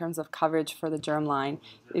go in terms of coverage for the germline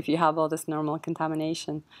if you have all this normal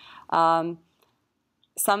contamination?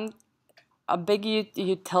 A big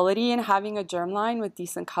utility in having a germline with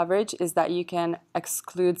decent coverage is that you can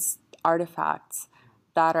exclude artifacts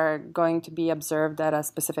that are going to be observed at a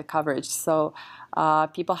specific coverage. So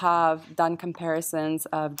people have done comparisons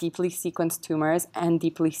of deeply sequenced tumors and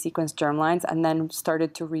deeply sequenced germlines and then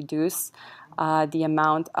started to reduce the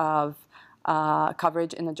amount of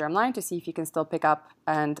coverage in the germline to see if you can still pick up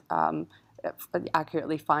and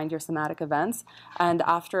accurately find your somatic events. And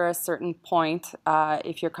after a certain point,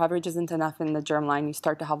 if your coverage isn't enough in the germline, you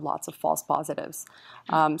start to have lots of false positives.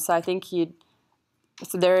 So I think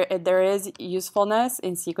so there is usefulness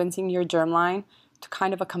in sequencing your germline to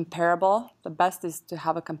kind of a comparable. The best is to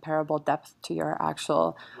have a comparable depth to your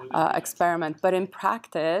actual experiment. But in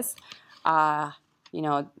practice, don't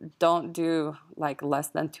do like less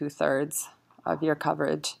than 2/3 of your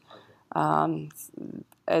coverage.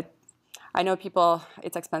 I know people,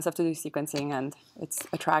 it's expensive to do sequencing and it's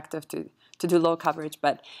attractive to do low coverage,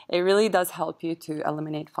 but it really does help you to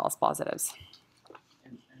eliminate false positives.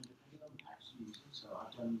 And depending on the package you're using, so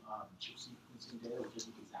I've done chip sequencing data, which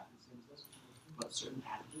isn't exactly the same as this, but certain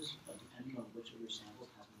packages, depending on which of your samples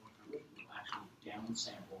has more coverage, will actually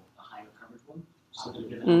downsample the higher coverage one. So to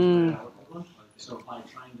get a one. So by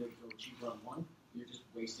trying to go cheaper on one, you're just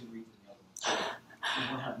wasting reads in the other one. So you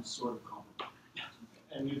want to have them sort of comparable.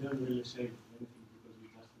 And you don't really save anything because you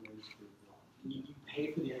just waste it. You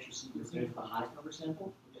pay for the extra sequencing for the high coverage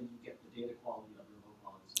sample, but then you get the data quality of your low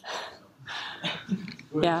quality sample.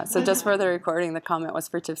 So. Yeah, so just for the recording, the comment was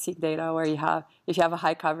for ChIP-seq data where if you have a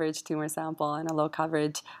high coverage tumor sample and a low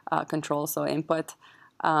coverage control, so input,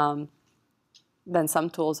 then some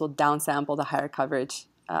tools will downsample the higher coverage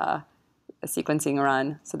sequencing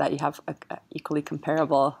run so that you have equally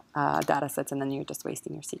comparable data sets, and then you're just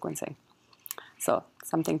wasting your sequencing. So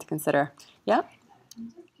something to consider. Yeah? I'm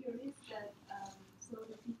just curious that, so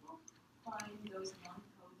the people find those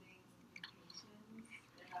non-coding mutations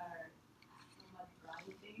that are somewhat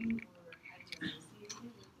driving or highly associated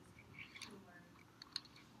with this tumor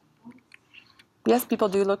sample? Yes, people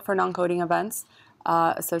do look for non-coding events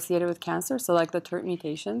associated with cancer, so like the TERT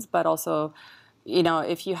mutations, but also,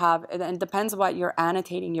 if you have, it depends what you're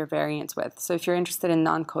annotating your variants with. So if you're interested in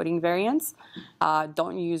non-coding variants,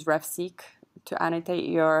 don't use RefSeq to annotate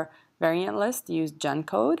your variant list. Use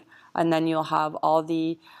GenCode, and then you'll have all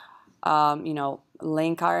the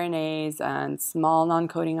link RNAs and small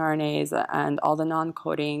non-coding RNAs and all the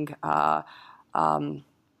non-coding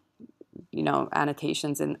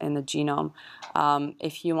annotations in the genome.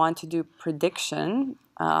 If you want to do prediction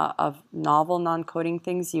of novel non-coding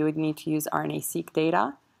things, you would need to use RNA-seq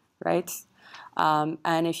data, right?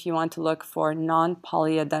 And if you want to look for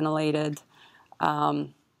non-polyadenylated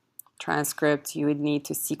transcripts, you would need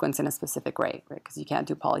to sequence in a specific way, right? Because you can't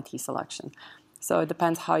do poly-T selection. So it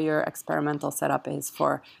depends how your experimental setup is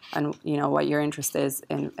and what your interest is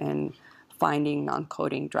in finding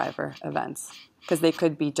non-coding driver events, because they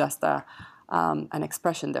could be just an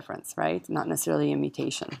expression difference, right? Not necessarily a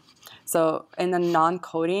mutation. So in the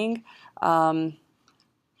non-coding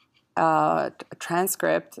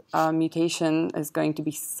transcript, mutation is going to be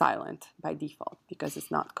silent by default because it's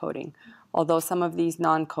not coding. Although some of these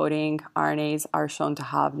non-coding RNAs are shown to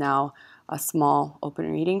have now a small open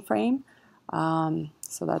reading frame.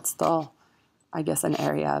 So that's still I guess, an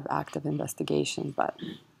area of active investigation. But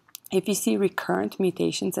if you see recurrent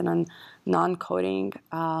mutations in a non-coding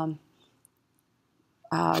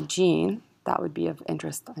gene, that would be of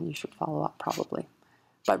interest, and you should follow up probably.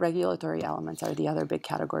 But regulatory elements are the other big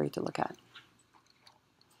category to look at.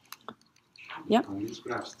 Yeah. On these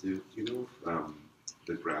graphs, do you know if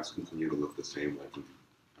the graphs continue to look the same, like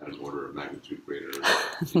at an order of magnitude greater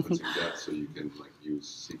sequencing depth, so you can like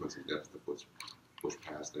use sequencing depth to push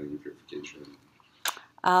past any purification?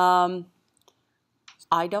 I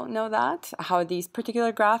don't know that, how these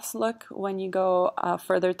particular graphs look when you go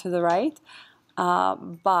further to the right.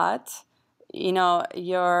 But, you know,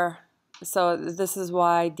 so this is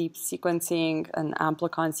why deep sequencing and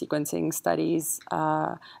amplicon sequencing studies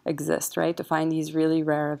exist, right? To find these really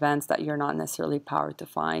rare events that you're not necessarily powered to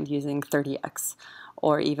find using 30x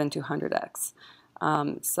or even 200x.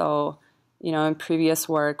 So, you know, in previous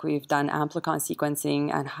work, we've done amplicon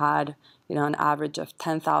sequencing and had, you know, an average of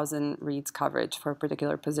 10,000 reads coverage for a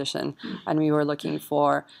particular position. And we were looking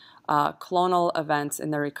for clonal events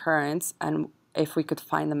in the recurrence and if we could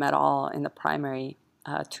find them at all in the primary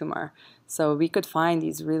tumor. So we could find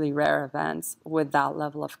these really rare events with that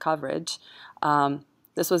level of coverage.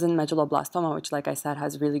 This was in medulloblastoma, which, like I said,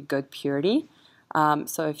 has really good purity.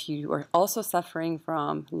 So if you are also suffering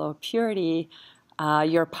from low purity,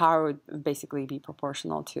 your power would basically be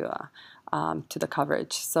proportional to the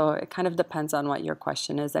coverage. So it kind of depends on what your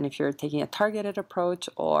question is and if you're taking a targeted approach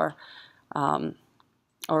or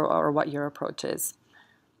what your approach is.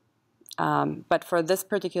 But for this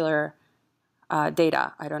particular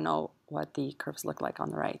data, I don't know what the curves look like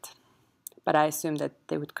on the right. But I assume that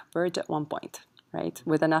they would converge at one point, right?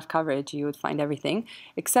 With enough coverage, you would find everything,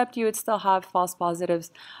 except you would still have false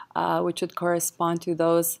positives, which would correspond to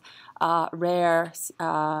those rare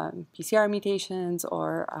PCR mutations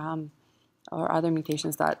or other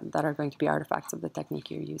mutations that are going to be artifacts of the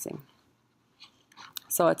technique you're using.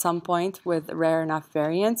 So at some point, with rare enough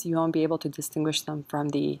variants, you won't be able to distinguish them from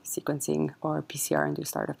the sequencing or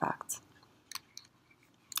PCR-induced artifacts.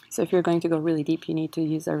 So if you're going to go really deep, you need to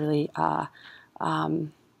use a really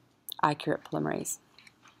accurate polymerase.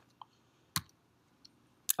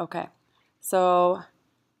 Okay, so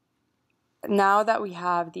now that we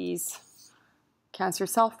have these cancer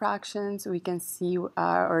cell fractions, we can see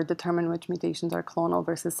or determine which mutations are clonal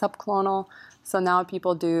versus subclonal. So now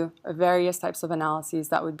people do various types of analyses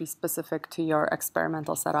that would be specific to your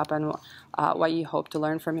experimental setup and what you hope to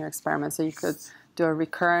learn from your experiment. So you could do a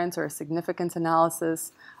recurrence or a significance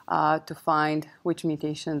analysis to find which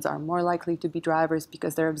mutations are more likely to be drivers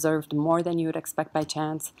because they're observed more than you would expect by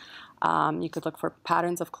chance. You could look for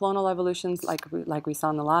patterns of clonal evolutions like we saw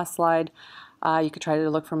in the last slide. You could try to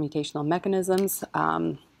look for mutational mechanisms,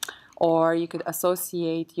 or you could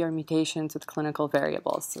associate your mutations with clinical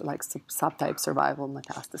variables like subtype, survival,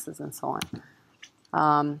 metastasis, and so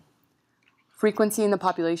on. Frequency in the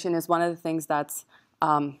population is one of the things that's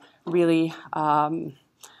really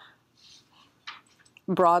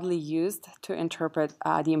broadly used to interpret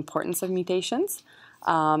the importance of mutations.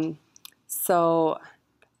 So,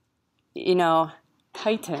 you know,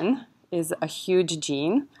 Titin is a huge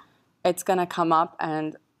gene. It's going to come up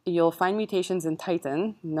and you'll find mutations in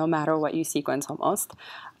Titin no matter what you sequence almost.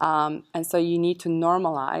 And so you need to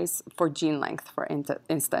normalize for gene length, for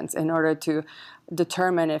instance, in order to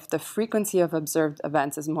determine if the frequency of observed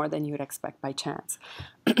events is more than you would expect by chance.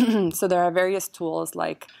 So there are various tools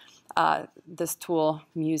like this tool,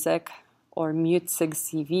 Music, or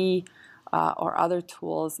MuteSigCV, or other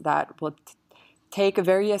tools that will take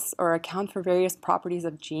various or account for various properties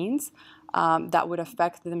of genes that would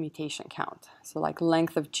affect the mutation count. So like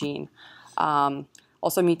length of gene.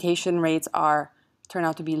 Also mutation rates turn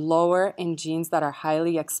out to be lower in genes that are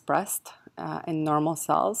highly expressed in normal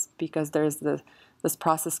cells because there's this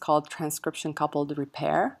process called transcription-coupled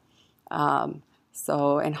repair.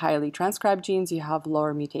 So in highly transcribed genes, you have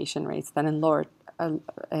lower mutation rates than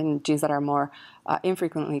in genes that are more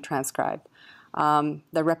infrequently transcribed.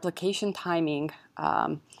 The replication timing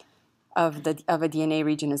of a DNA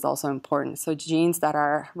region is also important. So genes that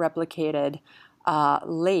are replicated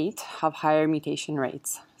late have higher mutation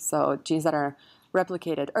rates. So genes that are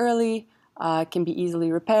replicated early can be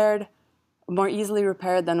easily repaired, more easily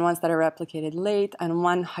repaired than ones that are replicated late. And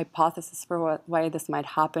one hypothesis for why this might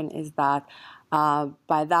happen is that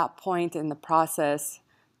by that point in the process,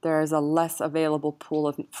 there is a less available pool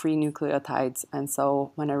of free nucleotides. And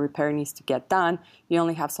so when a repair needs to get done, you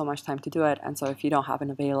only have so much time to do it. And so if you don't have an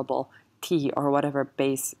available T or whatever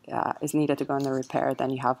base is needed to go in the repair, then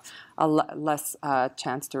you have a less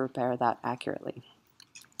chance to repair that accurately.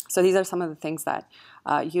 So these are some of the things that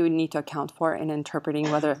you would need to account for in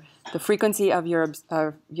interpreting whether the frequency of your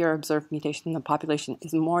observed mutation in the population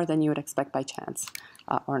is more than you would expect by chance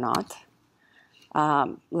or not.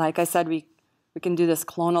 Like I said, we can do this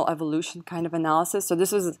clonal evolution kind of analysis. So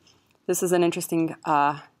this is an interesting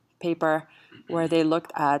paper where they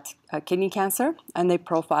looked at kidney cancer, and they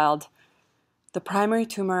profiled the primary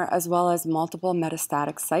tumor as well as multiple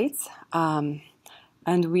metastatic sites.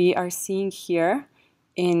 And we are seeing here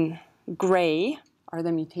in gray are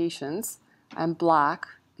the mutations, and black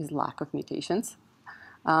is lack of mutations.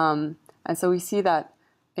 And so we see that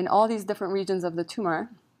in all these different regions of the tumor,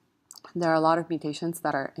 there are a lot of mutations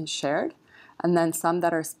that are shared, and then some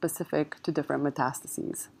that are specific to different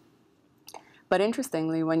metastases. But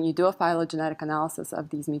interestingly, when you do a phylogenetic analysis of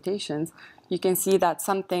these mutations, you can see that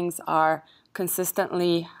some things are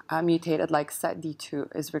consistently mutated, like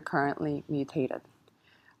SETD2 is recurrently mutated.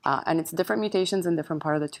 And it's different mutations in different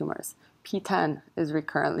parts of the tumors. P10 is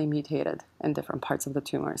recurrently mutated in different parts of the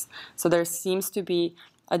tumors. So there seems to be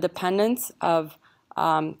a dependence of,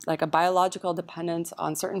 like a biological dependence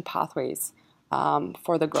on certain pathways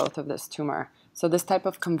for the growth of this tumor. So this type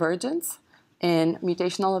of convergence in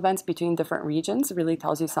mutational events between different regions really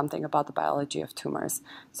tells you something about the biology of tumors.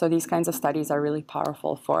 So these kinds of studies are really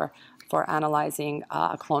powerful for analyzing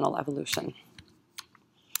clonal evolution.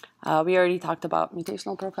 We already talked about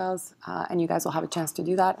mutational profiles, and you guys will have a chance to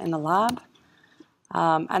do that in the lab.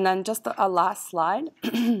 And then just a last slide,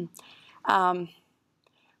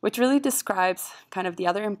 which really describes kind of the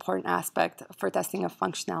other important aspect for testing of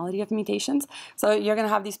functionality of mutations. So you're going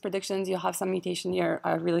to have these predictions. You'll have some mutation you're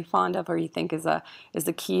really fond of or you think is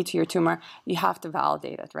the key to your tumor. You have to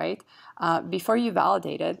validate it, right? Before you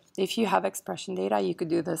validate it, if you have expression data, you could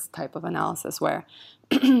do this type of analysis where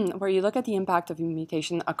where you look at the impact of a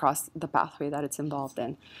mutation across the pathway that it's involved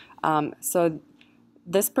in. So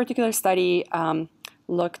this particular study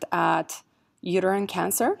looked at uterine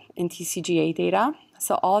cancer in TCGA data.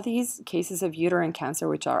 So all these cases of uterine cancer,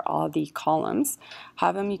 which are all the columns,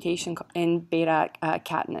 have a mutation in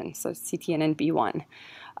beta-catenin, so CTNNB1,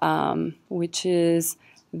 which is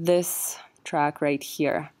this track right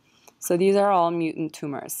here. So these are all mutant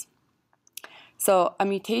tumors. So a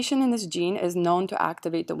mutation in this gene is known to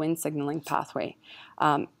activate the Wnt signaling pathway.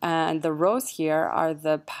 And the rows here are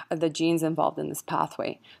the genes involved in this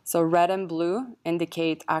pathway. So red and blue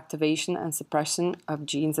indicate activation and suppression of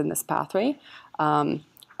genes in this pathway.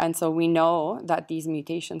 And so we know that these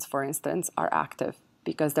mutations, for instance, are active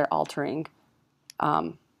because they're altering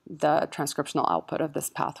the transcriptional output of this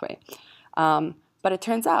pathway. But it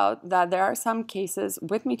turns out that there are some cases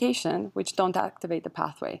with mutation which don't activate the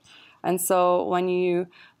pathway. And so when you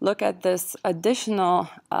look at this additional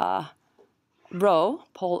row,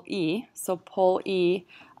 pol E, so pol E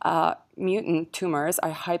mutant tumors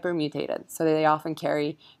are hypermutated. So they often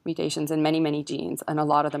carry mutations in many, many genes, and a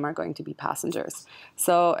lot of them are going to be passengers.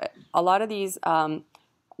 So a lot of these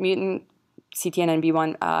mutant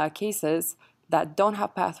CTNNB1 cases that don't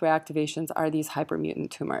have pathway activations are these hypermutant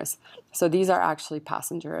tumors. So these are actually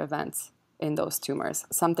passenger events in those tumors.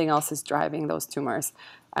 Something else is driving those tumors.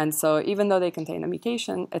 And so even though they contain a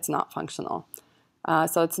mutation, it's not functional.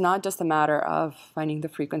 So it's not just a matter of finding the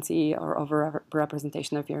frequency or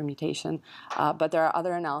overrepresentation of your mutation, but there are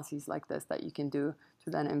other analyses like this that you can do to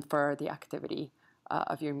then infer the activity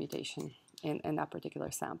of your mutation in that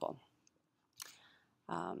particular sample.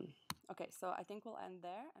 Okay, so I think we'll end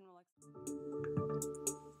there and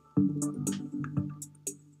we'll